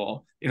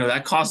example,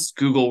 that costs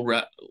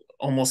Google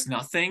almost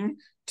nothing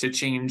to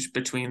change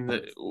between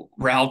the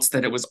routes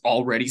that it was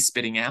already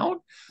spitting out,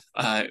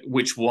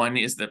 which one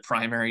is the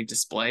primary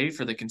display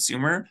for the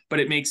consumer, but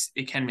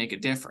it can make a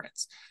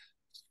difference.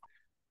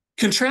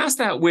 Contrast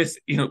that with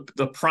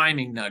the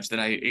priming nudge that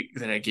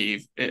I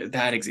gave,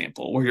 that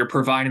example, where you're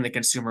providing the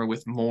consumer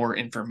with more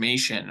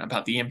information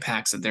about the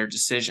impacts of their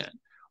decision.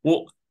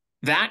 Well,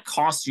 that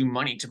costs you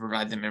money to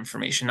provide them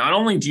information. Not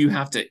only do you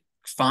have to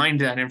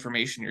find that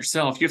information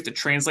yourself, you have to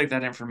translate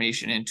that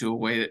information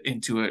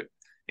into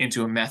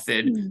a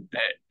method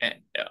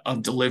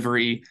of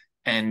delivery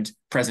and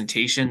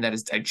presentation that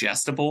is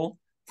digestible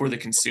for the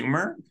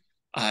consumer,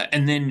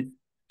 and then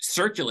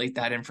circulate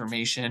that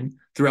information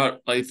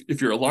throughout,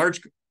 if you're a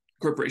large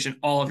corporation,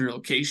 all of your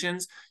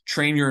locations,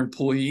 train your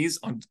employees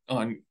on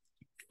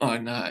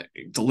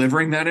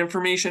delivering that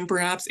information,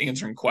 perhaps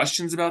answering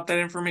questions about that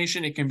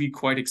information. It can be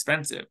quite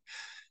expensive.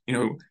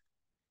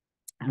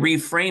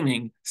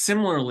 Reframing,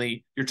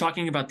 similarly, you're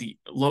talking about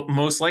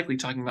most likely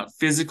talking about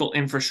physical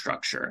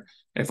infrastructure.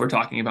 If we're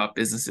talking about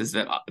businesses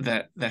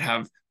that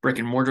have brick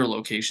and mortar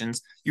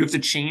locations, you have to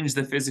change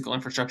the physical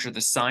infrastructure,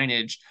 the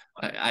signage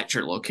at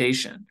your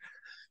location.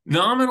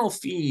 Nominal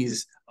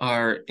fees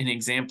are an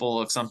example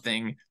of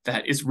something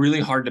that is really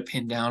hard to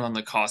pin down on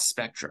the cost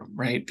spectrum,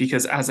 right?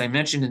 Because as I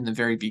mentioned in the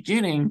very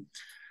beginning,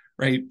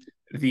 right,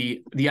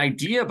 the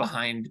idea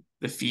behind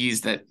the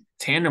fees that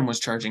Tandem was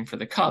charging for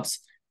the cups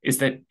is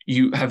that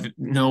you have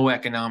no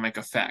economic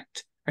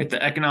effect, right?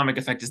 The economic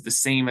effect is the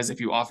same as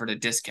if you offered a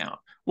discount.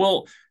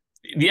 Well,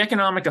 the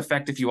economic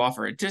effect, if you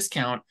offer a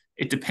discount,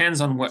 it depends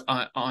on what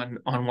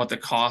the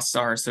costs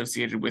are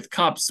associated with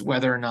cups,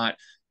 whether or not,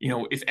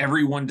 if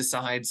everyone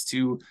decides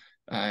to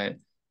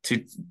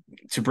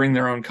bring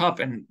their own cup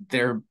and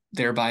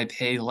thereby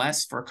pay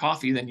less for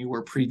coffee than you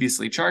were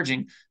previously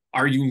charging,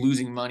 are you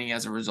losing money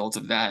as a result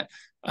of that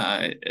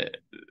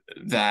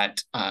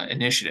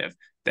initiative?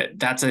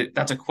 That's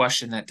a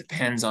question that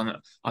depends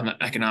on the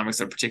economics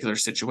of a particular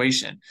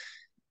situation.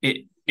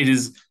 It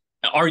is,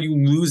 are you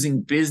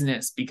losing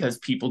business because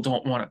people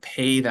don't want to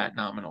pay that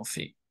nominal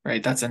fee,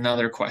 right? That's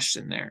another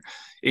question there.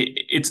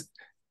 It's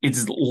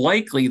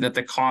likely that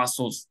the cost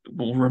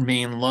will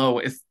remain low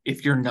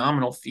if your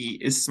nominal fee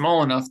is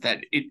small enough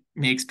that it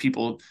makes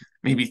people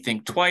maybe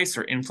think twice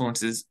or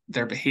influences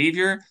their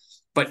behavior,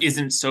 but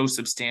isn't so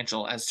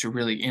substantial as to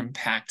really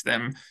impact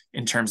them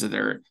in terms of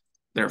their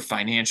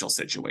financial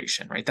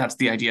situation, right? That's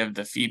the idea of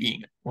the fee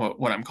being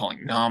what I'm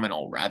calling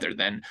nominal rather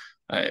than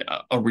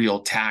a real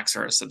tax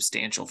or a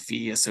substantial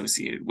fee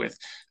associated with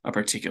a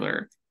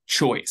particular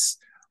choice,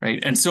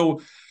 right? And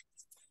so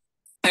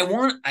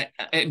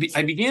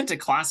I began to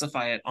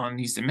classify it on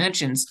these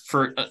dimensions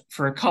for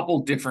a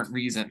couple different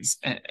reasons,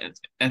 and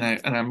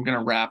I'm going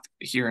to wrap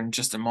here in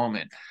just a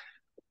moment.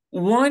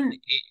 One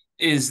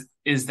is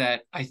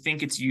that I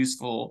think it's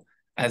useful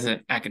as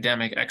an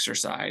academic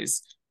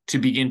exercise to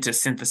begin to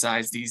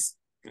synthesize these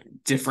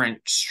different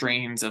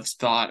strains of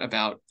thought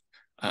about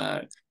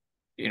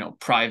you know,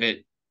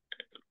 private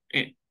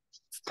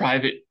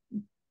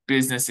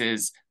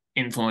businesses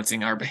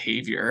influencing our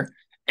behavior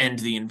and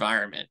the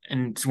environment.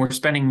 And we're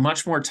spending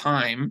much more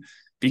time,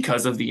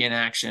 because of the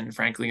inaction,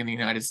 frankly, in the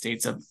United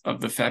States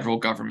of the federal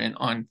government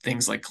on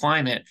things like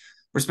climate.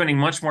 We're spending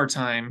much more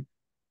time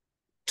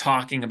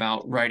talking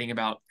about, writing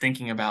about,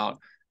 thinking about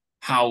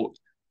how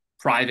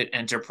private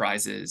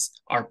enterprises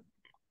are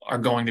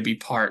going to be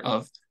part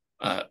of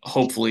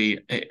hopefully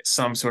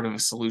some sort of a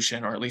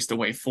solution, or at least a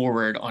way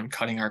forward on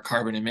cutting our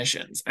carbon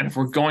emissions. And if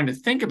we're going to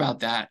think about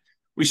that,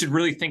 we should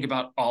really think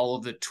about all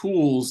of the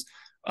tools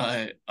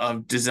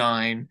of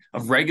design,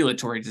 of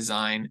regulatory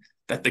design,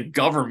 that the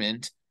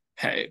government,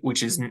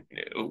 which is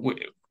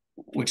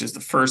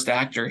the first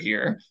actor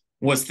here,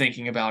 was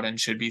thinking about and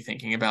should be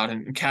thinking about.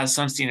 And Cass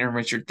Sunstein and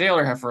Richard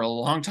Thaler have for a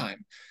long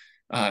time,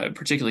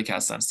 particularly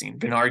Cass Sunstein,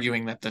 been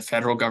arguing that the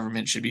federal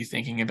government should be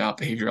thinking about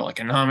behavioral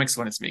economics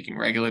when it's making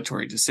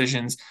regulatory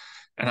decisions.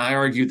 And I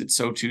argue that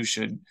so too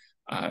should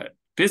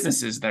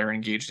businesses that are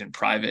engaged in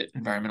private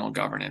environmental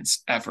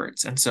governance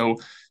efforts. And so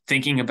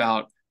thinking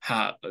about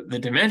how the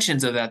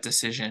dimensions of that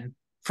decision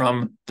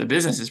from the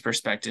business's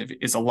perspective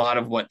is a lot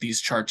of what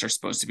these charts are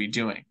supposed to be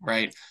doing,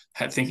 right?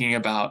 Thinking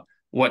about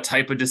what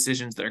type of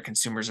decisions their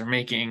consumers are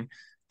making,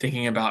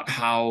 thinking about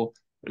how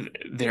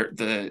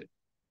the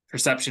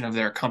perception of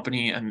their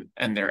company and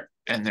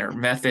their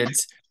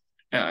methods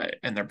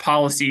and their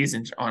policies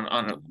and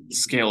on a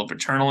scale of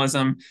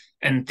paternalism,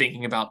 and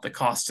thinking about the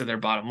cost to their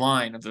bottom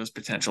line of those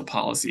potential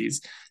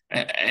policies,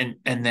 and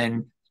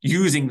then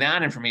using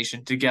that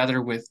information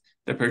together with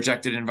the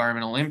projected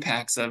environmental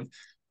impacts of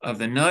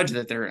the nudge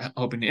that they're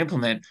hoping to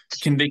implement,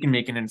 they can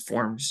make an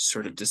informed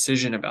sort of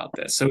decision about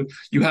this. So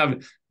you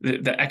have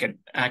the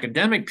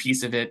academic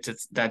piece of it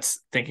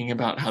that's thinking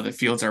about how the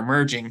fields are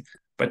merging,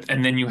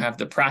 and then you have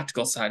the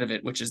practical side of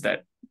it, which is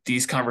that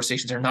these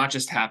conversations are not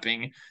just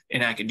happening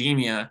in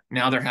academia,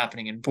 now they're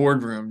happening in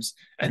boardrooms.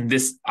 And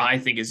this, I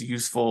think, is a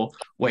useful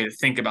way to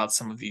think about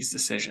some of these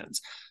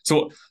decisions.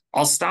 So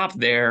I'll stop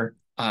there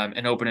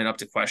and open it up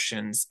to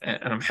questions.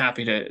 And I'm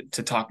happy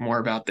to talk more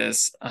about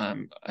this.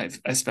 I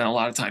spent a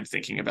lot of time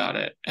thinking about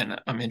it,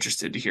 and I'm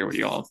interested to hear what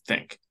you all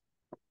think.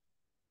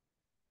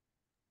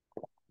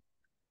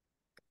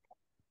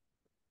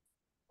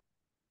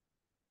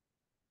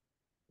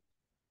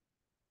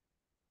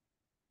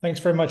 Thanks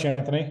very much,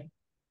 Anthony.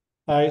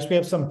 I guess we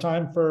have some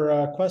time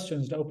for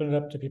questions to open it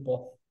up to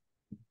people.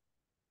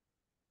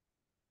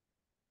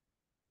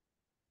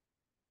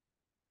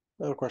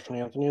 Another question,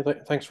 Anthony.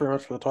 Thanks very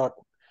much for the talk.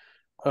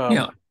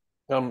 Yeah.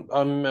 I'm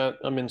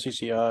in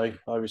CCI,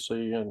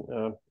 obviously, and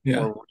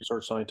more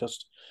research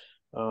scientist.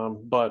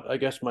 But I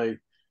guess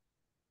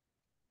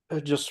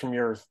just from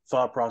your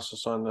thought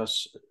process on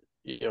this,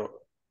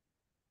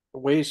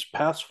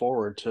 paths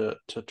forward to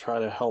try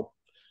to help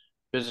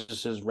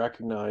businesses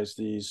recognize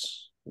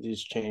these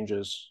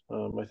changes.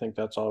 I think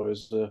that's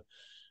always the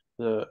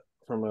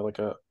from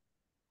a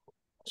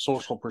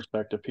social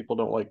perspective, people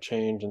don't like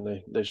change,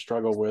 and they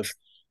struggle with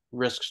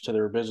risks to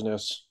their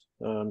business.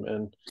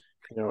 And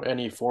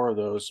any four of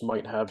those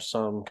might have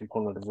some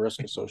component of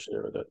risk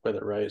associated with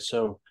it, right?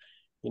 So,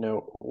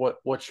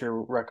 what's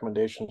your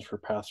recommendations for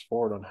paths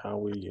forward on how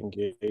we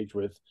engage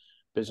with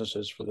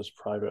businesses for this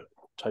private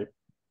type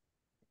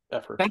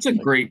effort?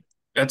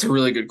 That's a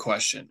really good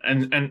question.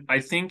 And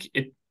I think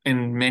it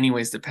in many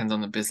ways depends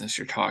on the business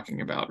you're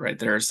talking about, right?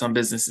 There are some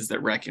businesses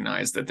that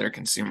recognize that their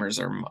consumers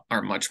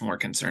are much more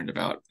concerned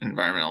about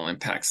environmental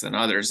impacts than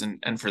others.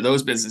 And for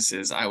those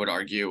businesses, I would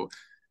argue,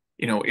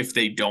 if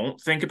they don't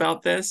think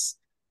about this,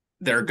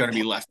 they're going to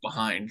be left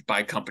behind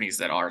by companies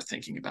that are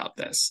thinking about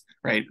this,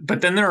 right?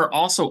 But then there are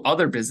also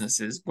other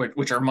businesses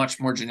which are much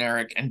more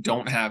generic and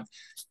don't have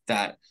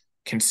that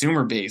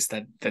consumer base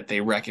that they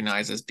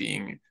recognize as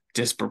being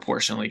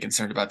disproportionately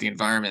concerned about the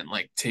environment.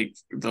 Like take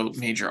the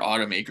major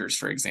automakers,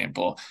 for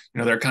example.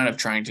 They're kind of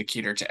trying to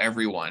cater to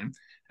everyone.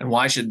 And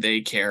why should they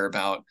care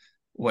about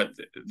what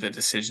the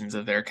decisions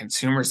of their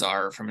consumers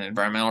are from an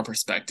environmental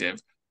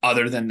perspective,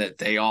 other than that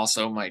they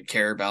also might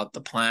care about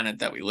the planet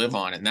that we live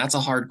on? And that's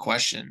a hard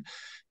question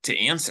to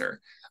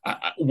answer.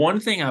 One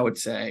thing I would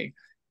say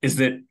is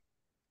that,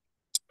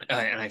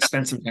 and I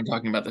spent some time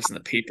talking about this in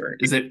the paper,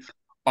 is that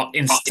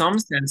in some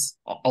sense,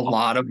 a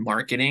lot of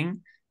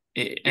marketing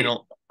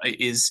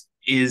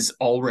is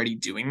already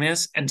doing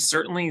this, and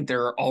certainly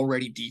there are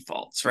already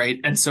defaults, right?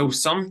 And so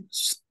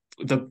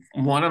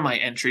one of my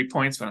entry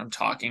points when I'm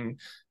talking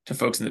to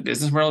folks in the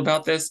business world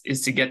about this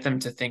is to get them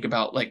to think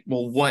about, like,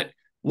 well,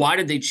 why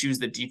did they choose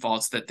the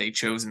defaults that they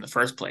chose in the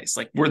first place?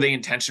 Like, were they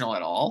intentional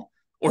at all,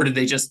 or did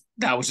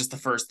that was just the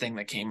first thing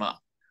that came up,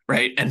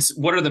 right? And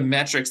what are the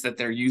metrics that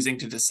they're using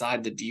to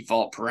decide the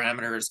default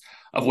parameters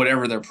of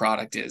whatever their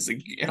product is?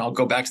 And I'll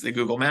go back to the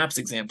Google Maps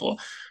example.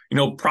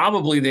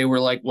 Probably they were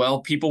like,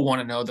 well, people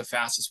want to know the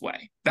fastest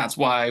way. That's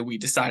why we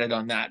decided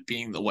on that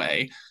being the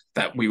way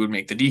that we would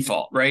make the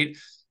default, right?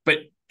 But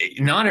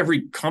not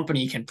every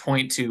company can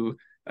point to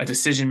a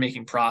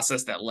decision-making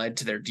process that led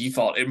to their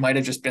default. It might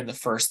have just been the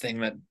first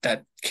thing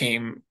that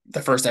came,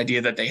 the first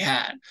idea that they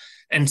had.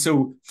 And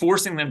so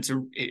forcing them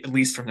to, at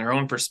least from their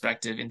own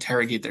perspective,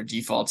 interrogate their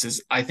defaults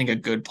is, I think, a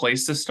good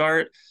place to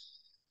start.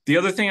 The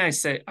other thing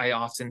I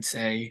often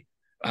say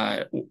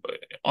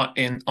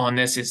on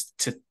this is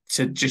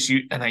to just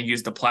use, and I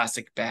use the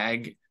plastic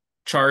bag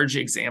charge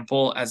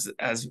example as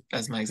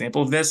my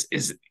example of this,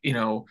 is,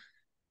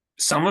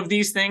 some of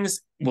these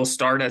things will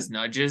start as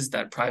nudges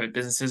that private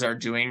businesses are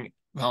doing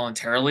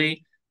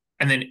voluntarily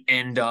and then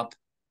end up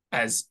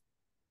as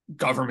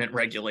government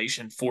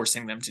regulation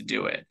forcing them to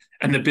do it.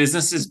 And the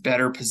business is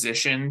better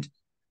positioned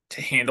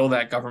to handle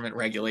that government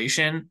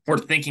regulation or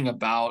thinking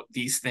about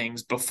these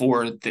things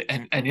before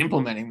and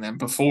implementing them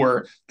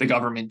before the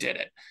government did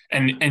it.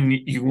 And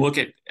you look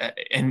at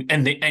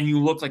and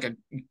you look like a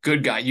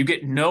good guy. You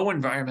get no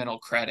environmental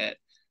credit,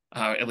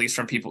 at least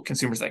from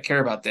consumers that care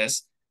about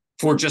this,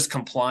 for just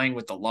complying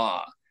with the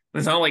law.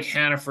 It's not like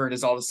Hannaford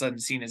is all of a sudden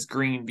seen as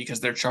green because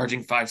they're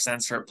charging 5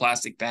 cents for a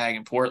plastic bag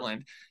in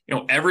Portland.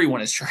 Everyone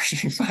is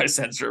charging 5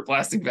 cents for a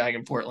plastic bag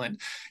in Portland.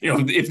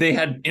 If they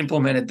had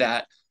implemented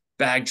that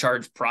bag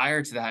charge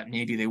prior to that,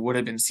 maybe they would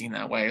have been seen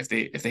that way if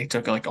they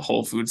took like a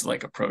Whole Foods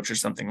like approach or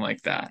something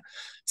like that.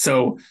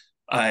 So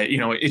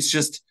it's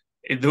just,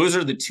 those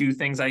are the two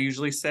things I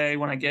usually say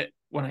when I get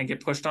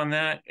pushed on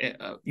that,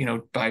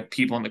 by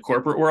people in the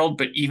corporate world.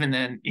 But even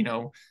then,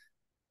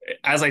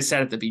 as I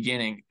said at the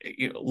beginning,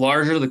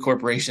 larger the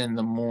corporation,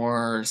 the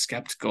more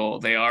skeptical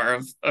they are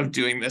of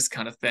doing this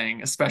kind of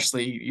thing,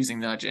 especially using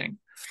nudging.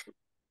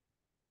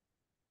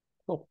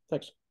 Cool,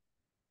 thanks.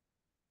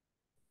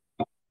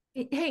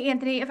 Hey,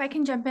 Anthony, if I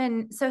can jump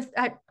in. So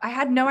I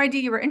had no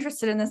idea you were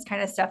interested in this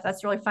kind of stuff.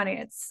 That's really funny.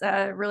 It's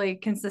really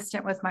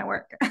consistent with my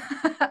work.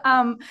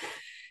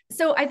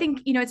 So I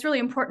think, it's really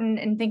important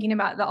in thinking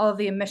about all of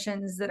the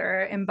emissions that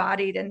are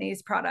embodied in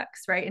these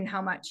products, right? And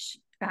how much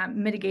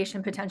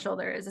mitigation potential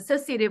there is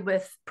associated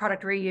with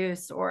product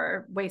reuse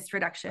or waste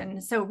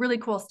reduction. So really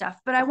cool stuff.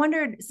 But I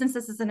wondered, since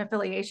this is an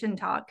affiliation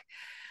talk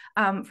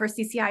for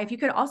CCI, if you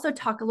could also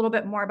talk a little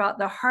bit more about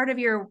the heart of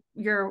your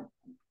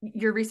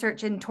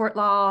research in tort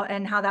law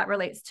and how that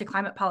relates to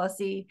climate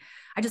policy.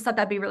 I just thought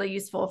that'd be really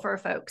useful for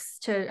folks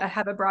to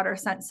have a broader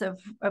sense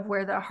of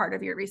where the heart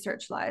of your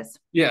research lies.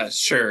 Yeah,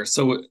 sure.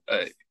 So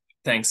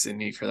thanks,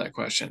 Sydney, for that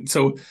question.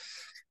 So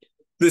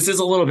this is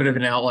a little bit of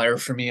an outlier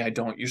for me. I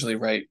don't usually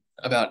write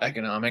about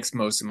economics.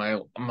 Most of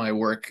my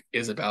work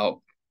is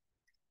about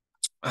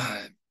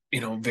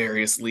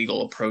various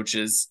legal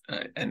approaches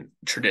and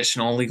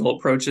traditional legal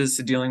approaches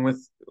to dealing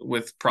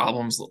with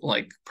problems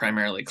like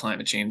primarily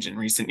climate change in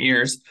recent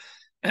years.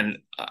 And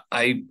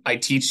I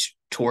teach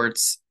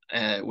torts,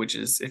 which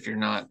is, if you're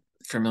not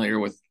familiar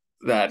with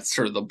that,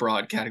 sort of the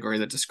broad category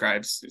that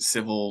describes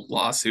civil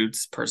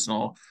lawsuits,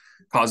 personal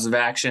causes of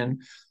action.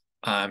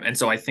 And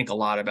so I think a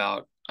lot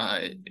about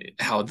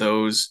how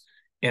those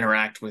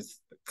interact with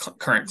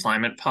current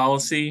climate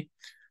policy.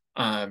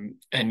 And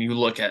you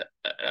look at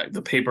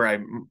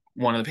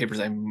one of the papers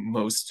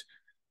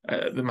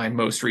my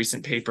most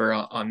recent paper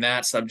on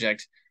that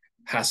subject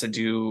has to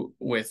do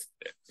with,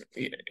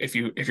 if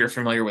you're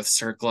familiar with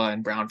CERCLA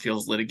and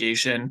brownfields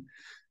litigation,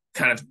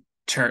 kind of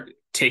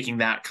taking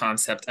that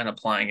concept and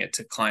applying it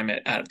to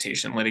climate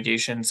adaptation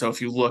litigation. So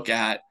if you look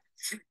at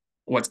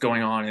what's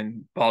going on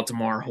in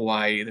Baltimore,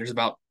 Hawaii, there's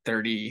about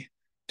 30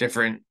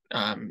 different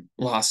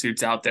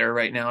lawsuits out there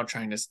right now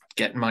trying to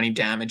get money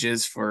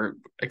damages for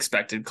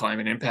expected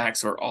climate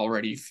impacts or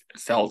already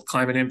felt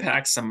climate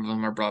impacts. Some of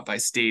them are brought by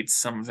states,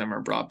 some of them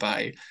are brought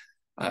by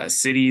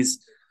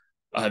cities.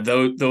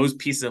 Those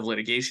pieces of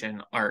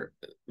litigation are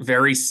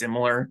very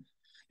similar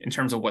in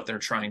terms of what they're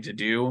trying to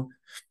do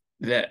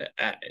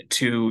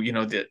to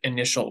the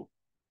initial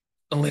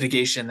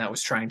litigation that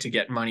was trying to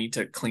get money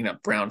to clean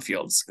up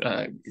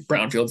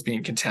brownfields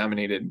being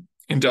contaminated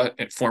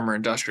at former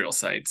industrial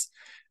sites.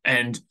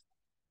 And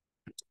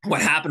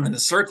what happened in the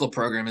CERCLA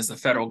program is the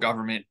federal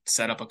government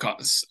set up a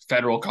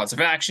federal cause of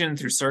action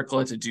through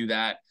CERCLA to do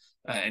that,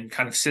 and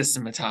kind of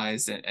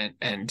systematized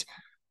and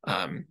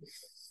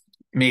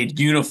made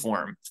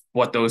uniform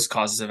what those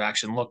causes of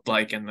action looked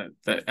like, and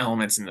the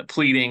elements in the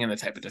pleading and the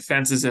type of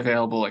defenses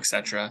available, et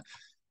cetera.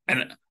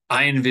 And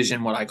I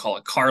envision what I call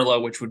a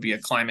CARLA, which would be a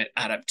climate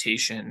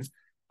adaptation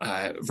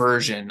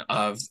version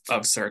of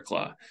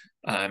CERCLA.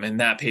 And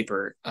that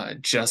paper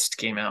just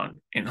came out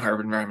in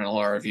Harvard Environmental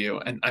Law Review.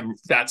 And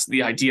that's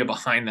the idea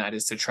behind that,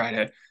 is to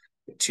try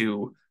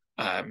to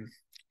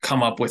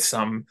come up with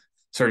some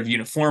sort of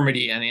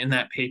uniformity. And in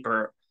that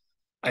paper,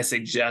 I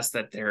suggest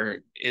that there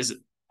is,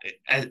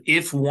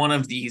 if one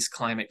of these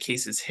climate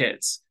cases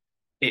hits,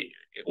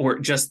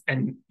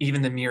 and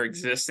even the mere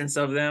existence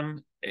of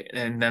them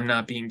and them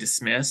not being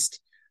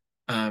dismissed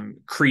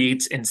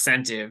creates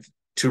incentive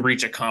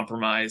reach a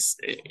compromise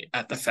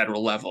at the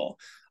federal level,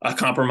 a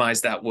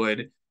compromise that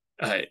would,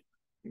 that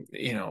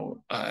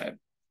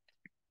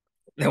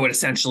would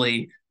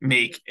essentially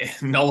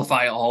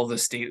nullify all the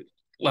state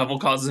level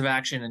causes of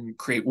action and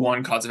create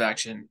one cause of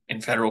action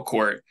in federal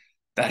court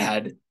that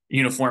had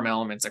uniform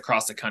elements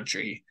across the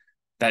country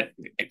that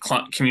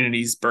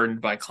communities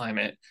burdened by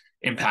climate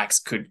impacts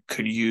could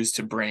use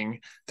to bring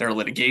their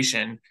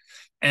litigation.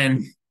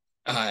 And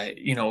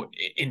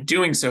in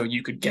doing so,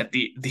 you could get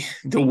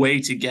the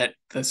way to get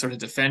the sort of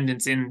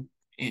defendants in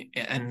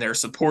and their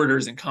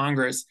supporters in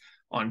Congress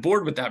on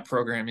board with that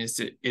program is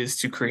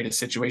to create a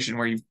situation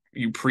where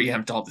you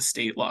preempt all the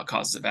state law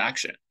causes of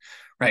action,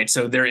 right?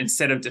 So they're,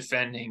 instead of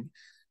defending,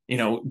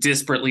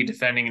 disparately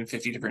defending in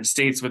 50 different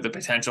states with the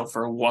potential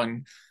for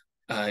one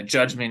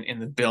judgment in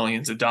the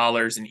billions of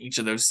dollars in each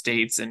of those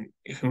states, and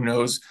who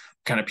knows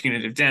what kind of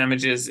punitive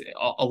damages,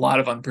 a lot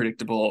of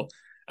unpredictable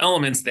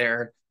elements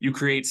there, you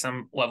create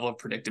some level of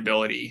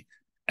predictability,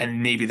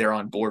 and maybe they're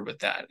on board with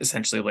that,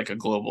 essentially like a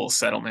global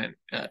settlement,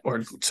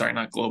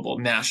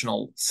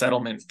 national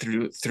settlement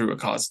through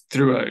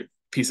a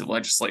piece of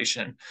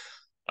legislation.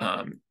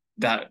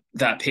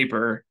 That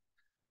paper,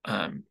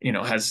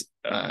 is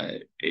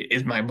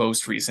my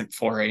most recent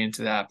foray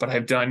into that. But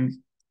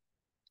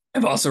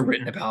I've also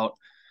written about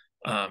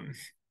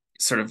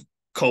sort of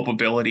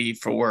culpability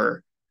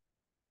for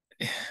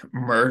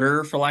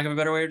murder, for lack of a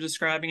better way of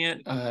describing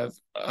it, of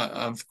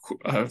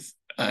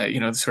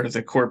sort of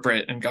the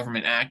corporate and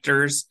government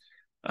actors,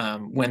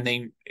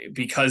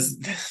 because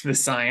the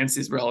science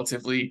is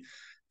relatively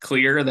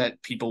clear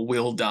that people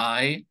will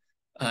die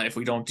if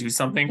we don't do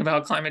something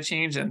about climate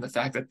change, and the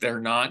fact that they're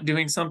not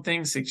doing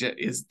something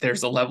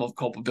there's a level of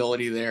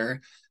culpability there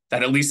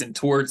that, at least in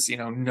torts,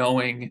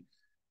 knowing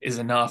is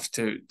enough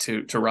to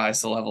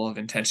rise to the level of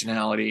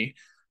intentionality.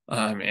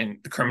 And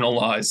the criminal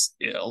law is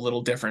a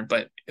little different,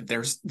 but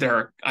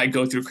I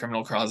go through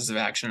criminal causes of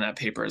action in that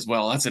paper as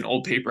well. That's an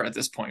old paper at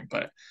this point,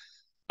 but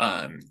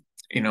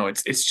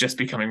it's just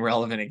becoming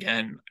relevant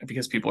again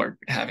because people are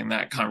having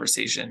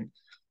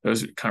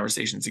those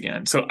conversations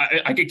again. So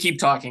I could keep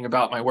talking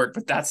about my work,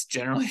 but that's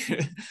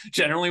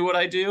generally what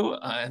I do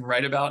and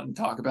write about and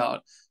talk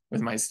about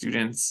with my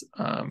students,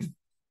 at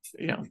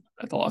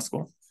the law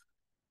school.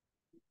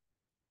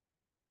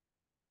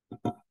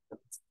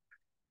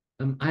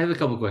 I have a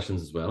couple of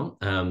questions as well.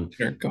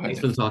 Sure, go ahead. Thanks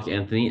for the talk,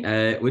 Anthony.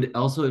 I would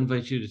also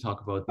invite you to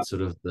talk about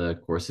sort of the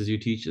courses you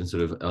teach and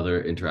sort of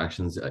other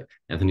interactions.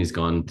 Anthony's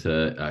gone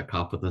to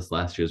COP with us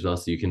last year as well,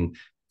 so you can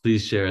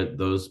please share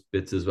those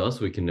bits as well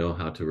so we can know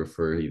how to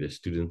refer either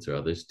students or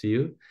others to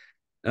you.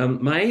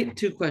 My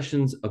two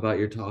questions about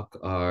your talk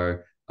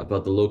are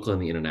about the local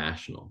and the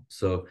international.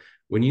 So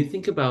when you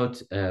think about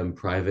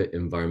private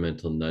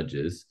environmental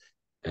nudges,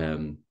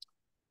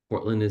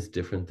 Portland is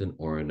different than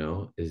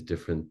Orono, is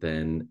different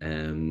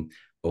than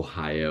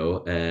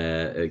Ohio,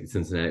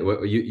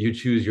 Cincinnati. You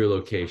choose your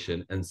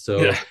location. And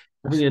so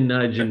having a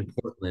nudge in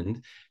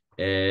Portland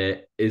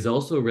is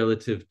also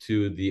relative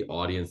to the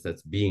audience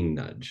that's being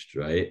nudged,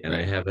 right? And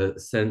I have a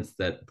sense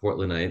that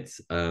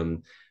Portlandites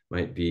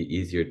might be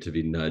easier to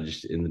be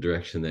nudged in the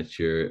direction that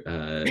you're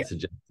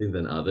suggesting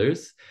than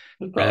others.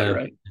 Probably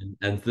right.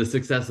 And the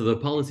success of the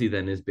policy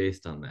then is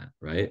based on that,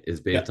 right?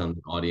 Is based on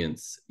the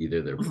audience,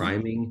 either their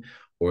priming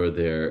or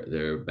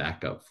their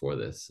backup for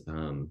this.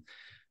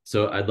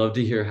 So I'd love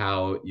to hear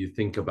how you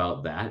think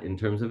about that in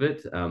terms of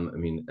it.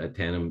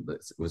 Tandem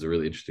was a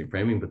really interesting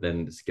framing, but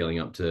then scaling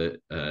up to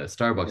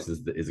Starbucks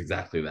is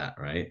exactly that,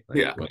 right?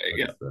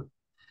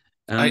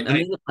 And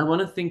then I want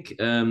to think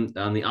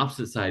on the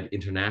opposite side,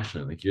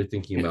 internationally, like you're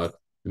thinking about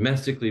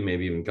domestically,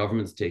 maybe even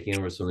governments taking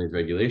over some of these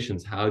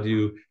regulations. How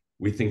do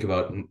we think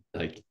about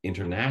like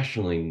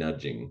internationally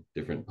nudging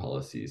different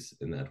policies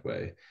in that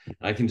way?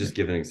 I can just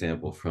give an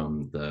example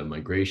from the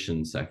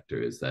migration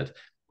sector, is that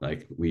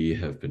like we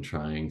have been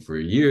trying for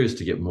years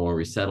to get more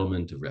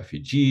resettlement of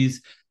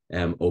refugees.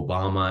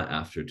 Obama,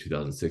 after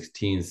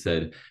 2016,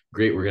 said,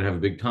 great, we're going to have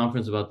a big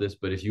conference about this,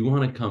 but if you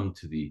want to come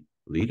to the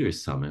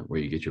Leaders Summit where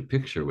you get your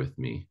picture with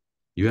me,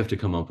 you have to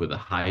come up with a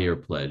higher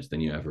pledge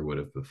than you ever would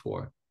have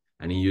before.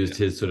 And he used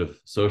his sort of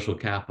social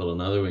capital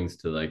and other wings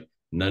to like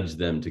nudge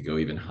them to go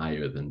even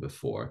higher than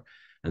before.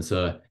 And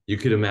so you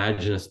could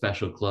imagine a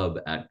special club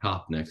at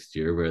COP next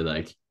year where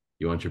like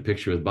you want your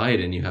picture with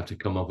Biden, you have to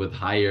come up with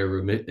higher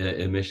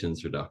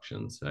emissions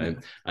reductions. Right?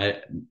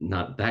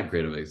 Not that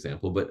great of an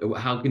example, but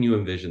how can you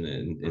envision it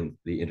in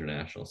the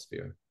international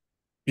sphere?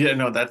 Yeah,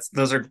 no,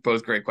 those are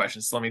both great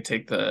questions. So let me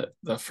take the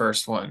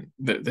first one,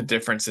 the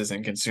differences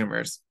in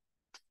consumers.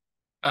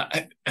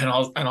 And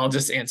I'll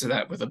just answer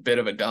that with a bit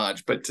of a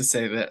dodge, but to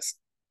say this,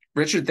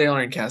 Richard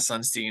Thaler and Cass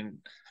Sunstein,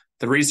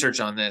 the research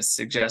on this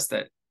suggests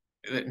that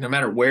no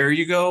matter where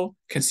you go,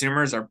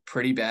 consumers are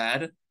pretty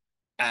bad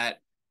at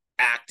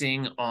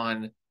acting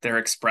on their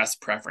express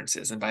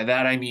preferences. And by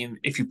that, I mean,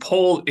 if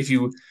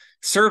you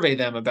survey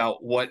them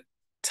about what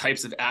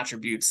types of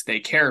attributes they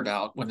care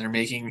about when they're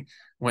making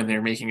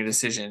a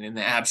decision in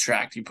the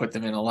abstract, you put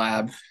them in a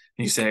lab and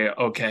you say,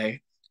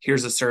 okay,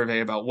 here's a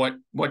survey about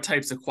what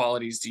types of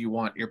qualities do you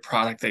want your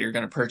product that you're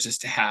going to purchase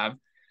to have,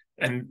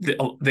 and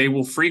they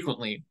will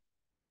frequently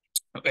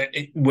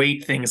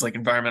weight things like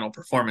environmental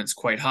performance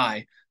quite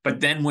high. But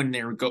then when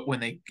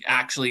they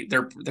actually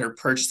their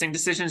purchasing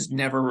decisions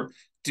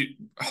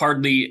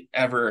hardly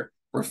ever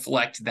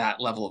reflect that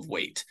level of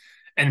weight.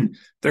 And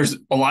there's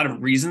a lot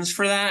of reasons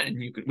for that, and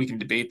we can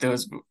debate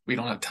those, but we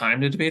don't have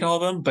time to debate all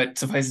of them. But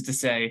suffice it to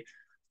say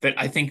that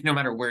I think no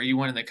matter where you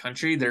went in the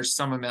country, there's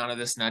some amount of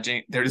this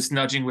nudging. This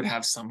nudging would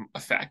have some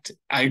effect.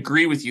 I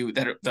agree with you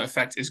that the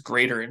effect is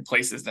greater in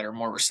places that are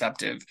more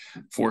receptive,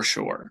 for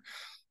sure.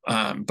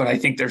 But I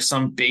think there's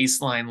some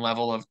baseline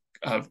level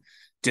of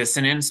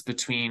dissonance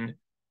between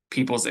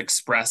people's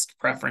expressed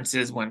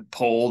preferences when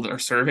polled or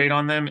surveyed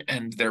on them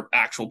and their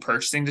actual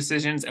purchasing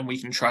decisions, and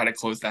we can try to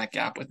close that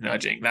gap with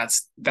nudging.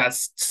 That's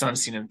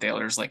Sunstein and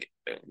Thaler's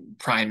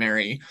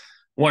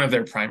one of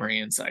their primary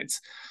insights.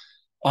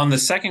 On the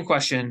second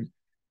question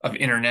of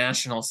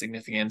international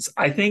significance,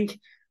 I think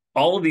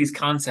all of these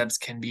concepts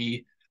can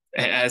be,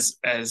 as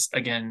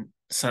again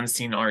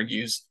Sunstein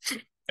argues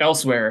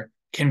elsewhere,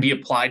 can be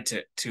applied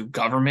to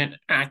government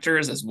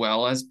actors as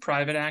well as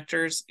private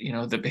actors.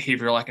 The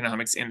behavioral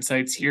economics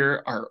insights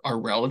here are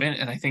relevant.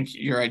 And I think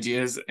your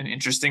idea is an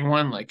interesting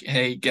one. Like,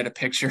 hey, get a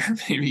picture,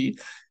 maybe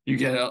you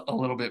get a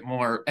little bit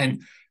more.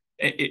 And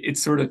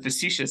it's sort of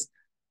facetious,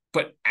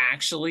 but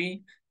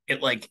actually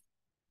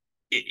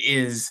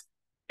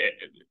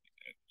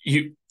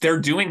they're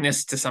doing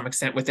this to some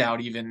extent without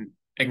even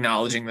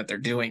acknowledging that they're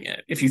doing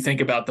it. If you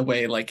think about the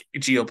way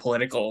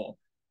geopolitical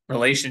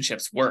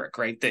relationships work,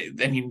 right?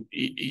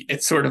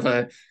 It's sort of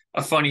a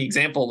funny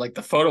example, like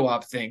the photo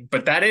op thing,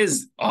 but that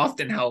is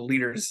often how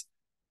leaders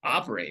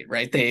operate,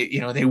 right?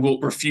 They will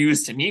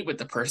refuse to meet with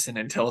the person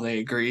until they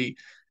agree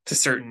to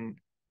certain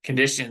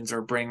conditions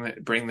or bring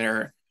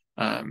their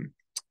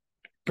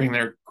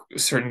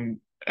certain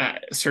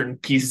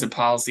pieces of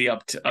policy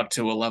up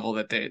to a level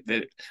that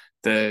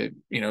the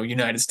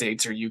United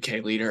States or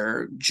UK leader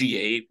or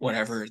G8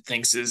 whatever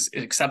thinks is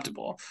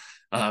acceptable.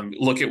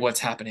 Look at what's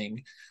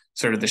happening,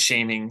 sort of the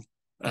shaming,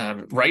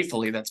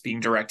 rightfully, that's being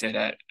directed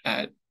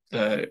at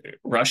the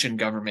Russian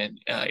government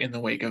in the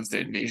wake of the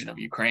invasion of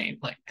Ukraine.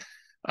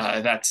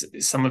 That's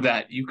some of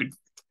that you could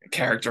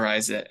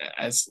characterize it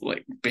as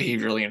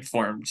behaviorally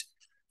informed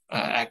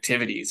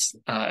activities,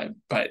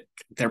 but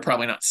they're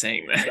probably not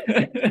saying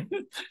that.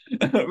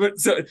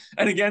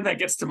 And again, that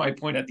gets to my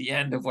point at the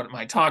end of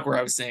my talk, where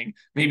I was saying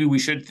maybe we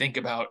should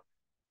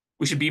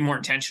be more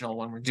intentional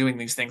when we're doing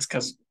these things,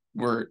 because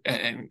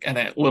and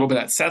a little bit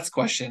at Seth's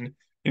question,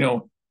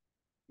 a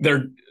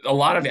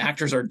lot of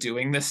actors are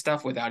doing this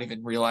stuff without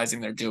even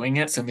realizing they're doing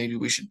it. So maybe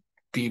we should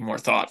be more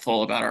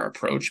thoughtful about our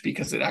approach,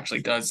 because it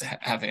actually does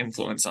have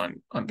influence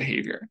on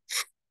behavior.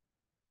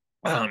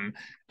 And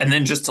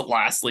then just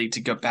lastly,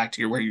 to go back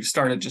to where you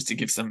started, just to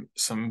give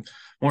some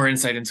more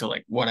insight into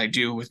what I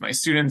do with my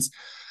students.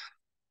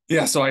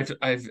 Yeah, so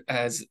I've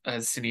as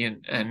Cindy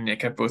and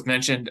Nick have both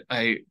mentioned,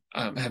 I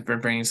have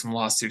been bringing some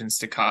law students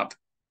to COP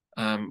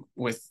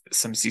with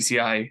some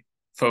CCI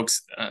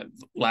folks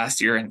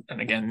last year and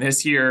again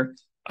this year.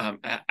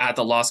 At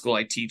the law school,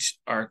 I teach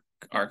our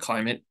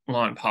climate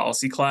law and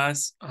policy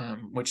class,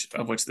 which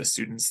the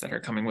students that are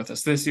coming with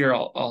us this year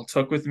all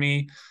took with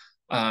me.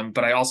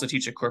 But I also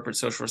teach a corporate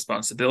social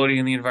responsibility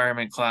in the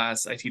environment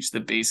class. I teach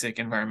the basic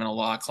environmental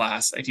law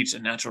class. I teach a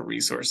natural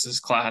resources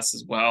class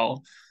as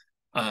well.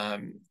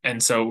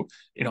 And so,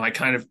 I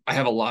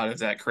have a lot of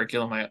that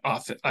curriculum.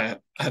 I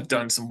have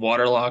done some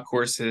water law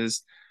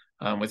courses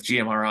with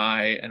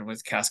GMRI and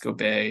with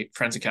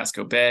Friends of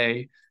Casco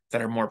Bay,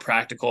 that are more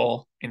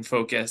practical in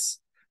focus,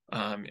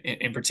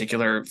 in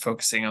particular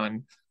focusing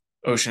on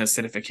ocean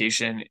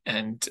acidification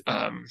and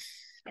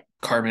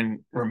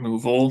carbon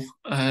removal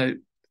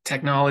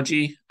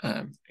technology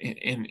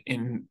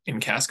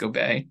in Casco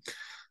Bay.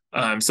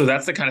 So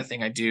that's the kind of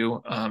thing I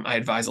do. I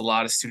advise a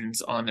lot of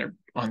students on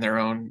their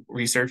own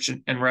research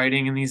and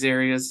writing in these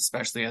areas,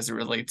 especially as it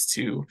relates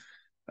to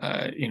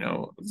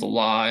the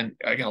law. And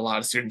I got a lot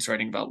of students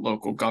writing about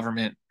local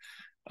government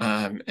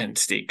and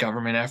state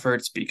government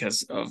efforts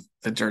because of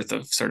the dearth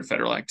of sort of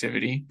federal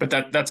activity. But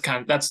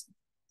that's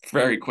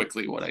very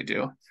quickly what I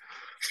do.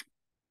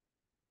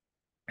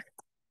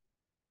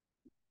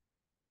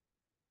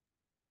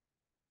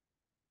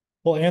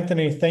 Well,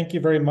 Anthony, thank you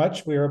very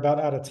much. We are about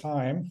out of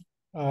time.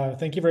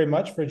 Thank you very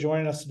much for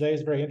joining us today.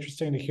 It's very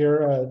interesting to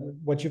hear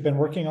what you've been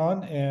working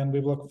on, and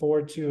we look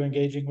forward to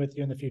engaging with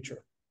you in the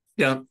future.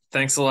 Yeah,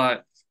 thanks a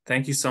lot.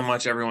 Thank you so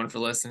much, everyone, for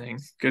listening.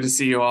 Good to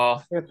see you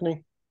all.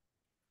 Anthony.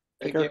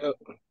 Thank you.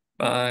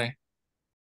 Bye.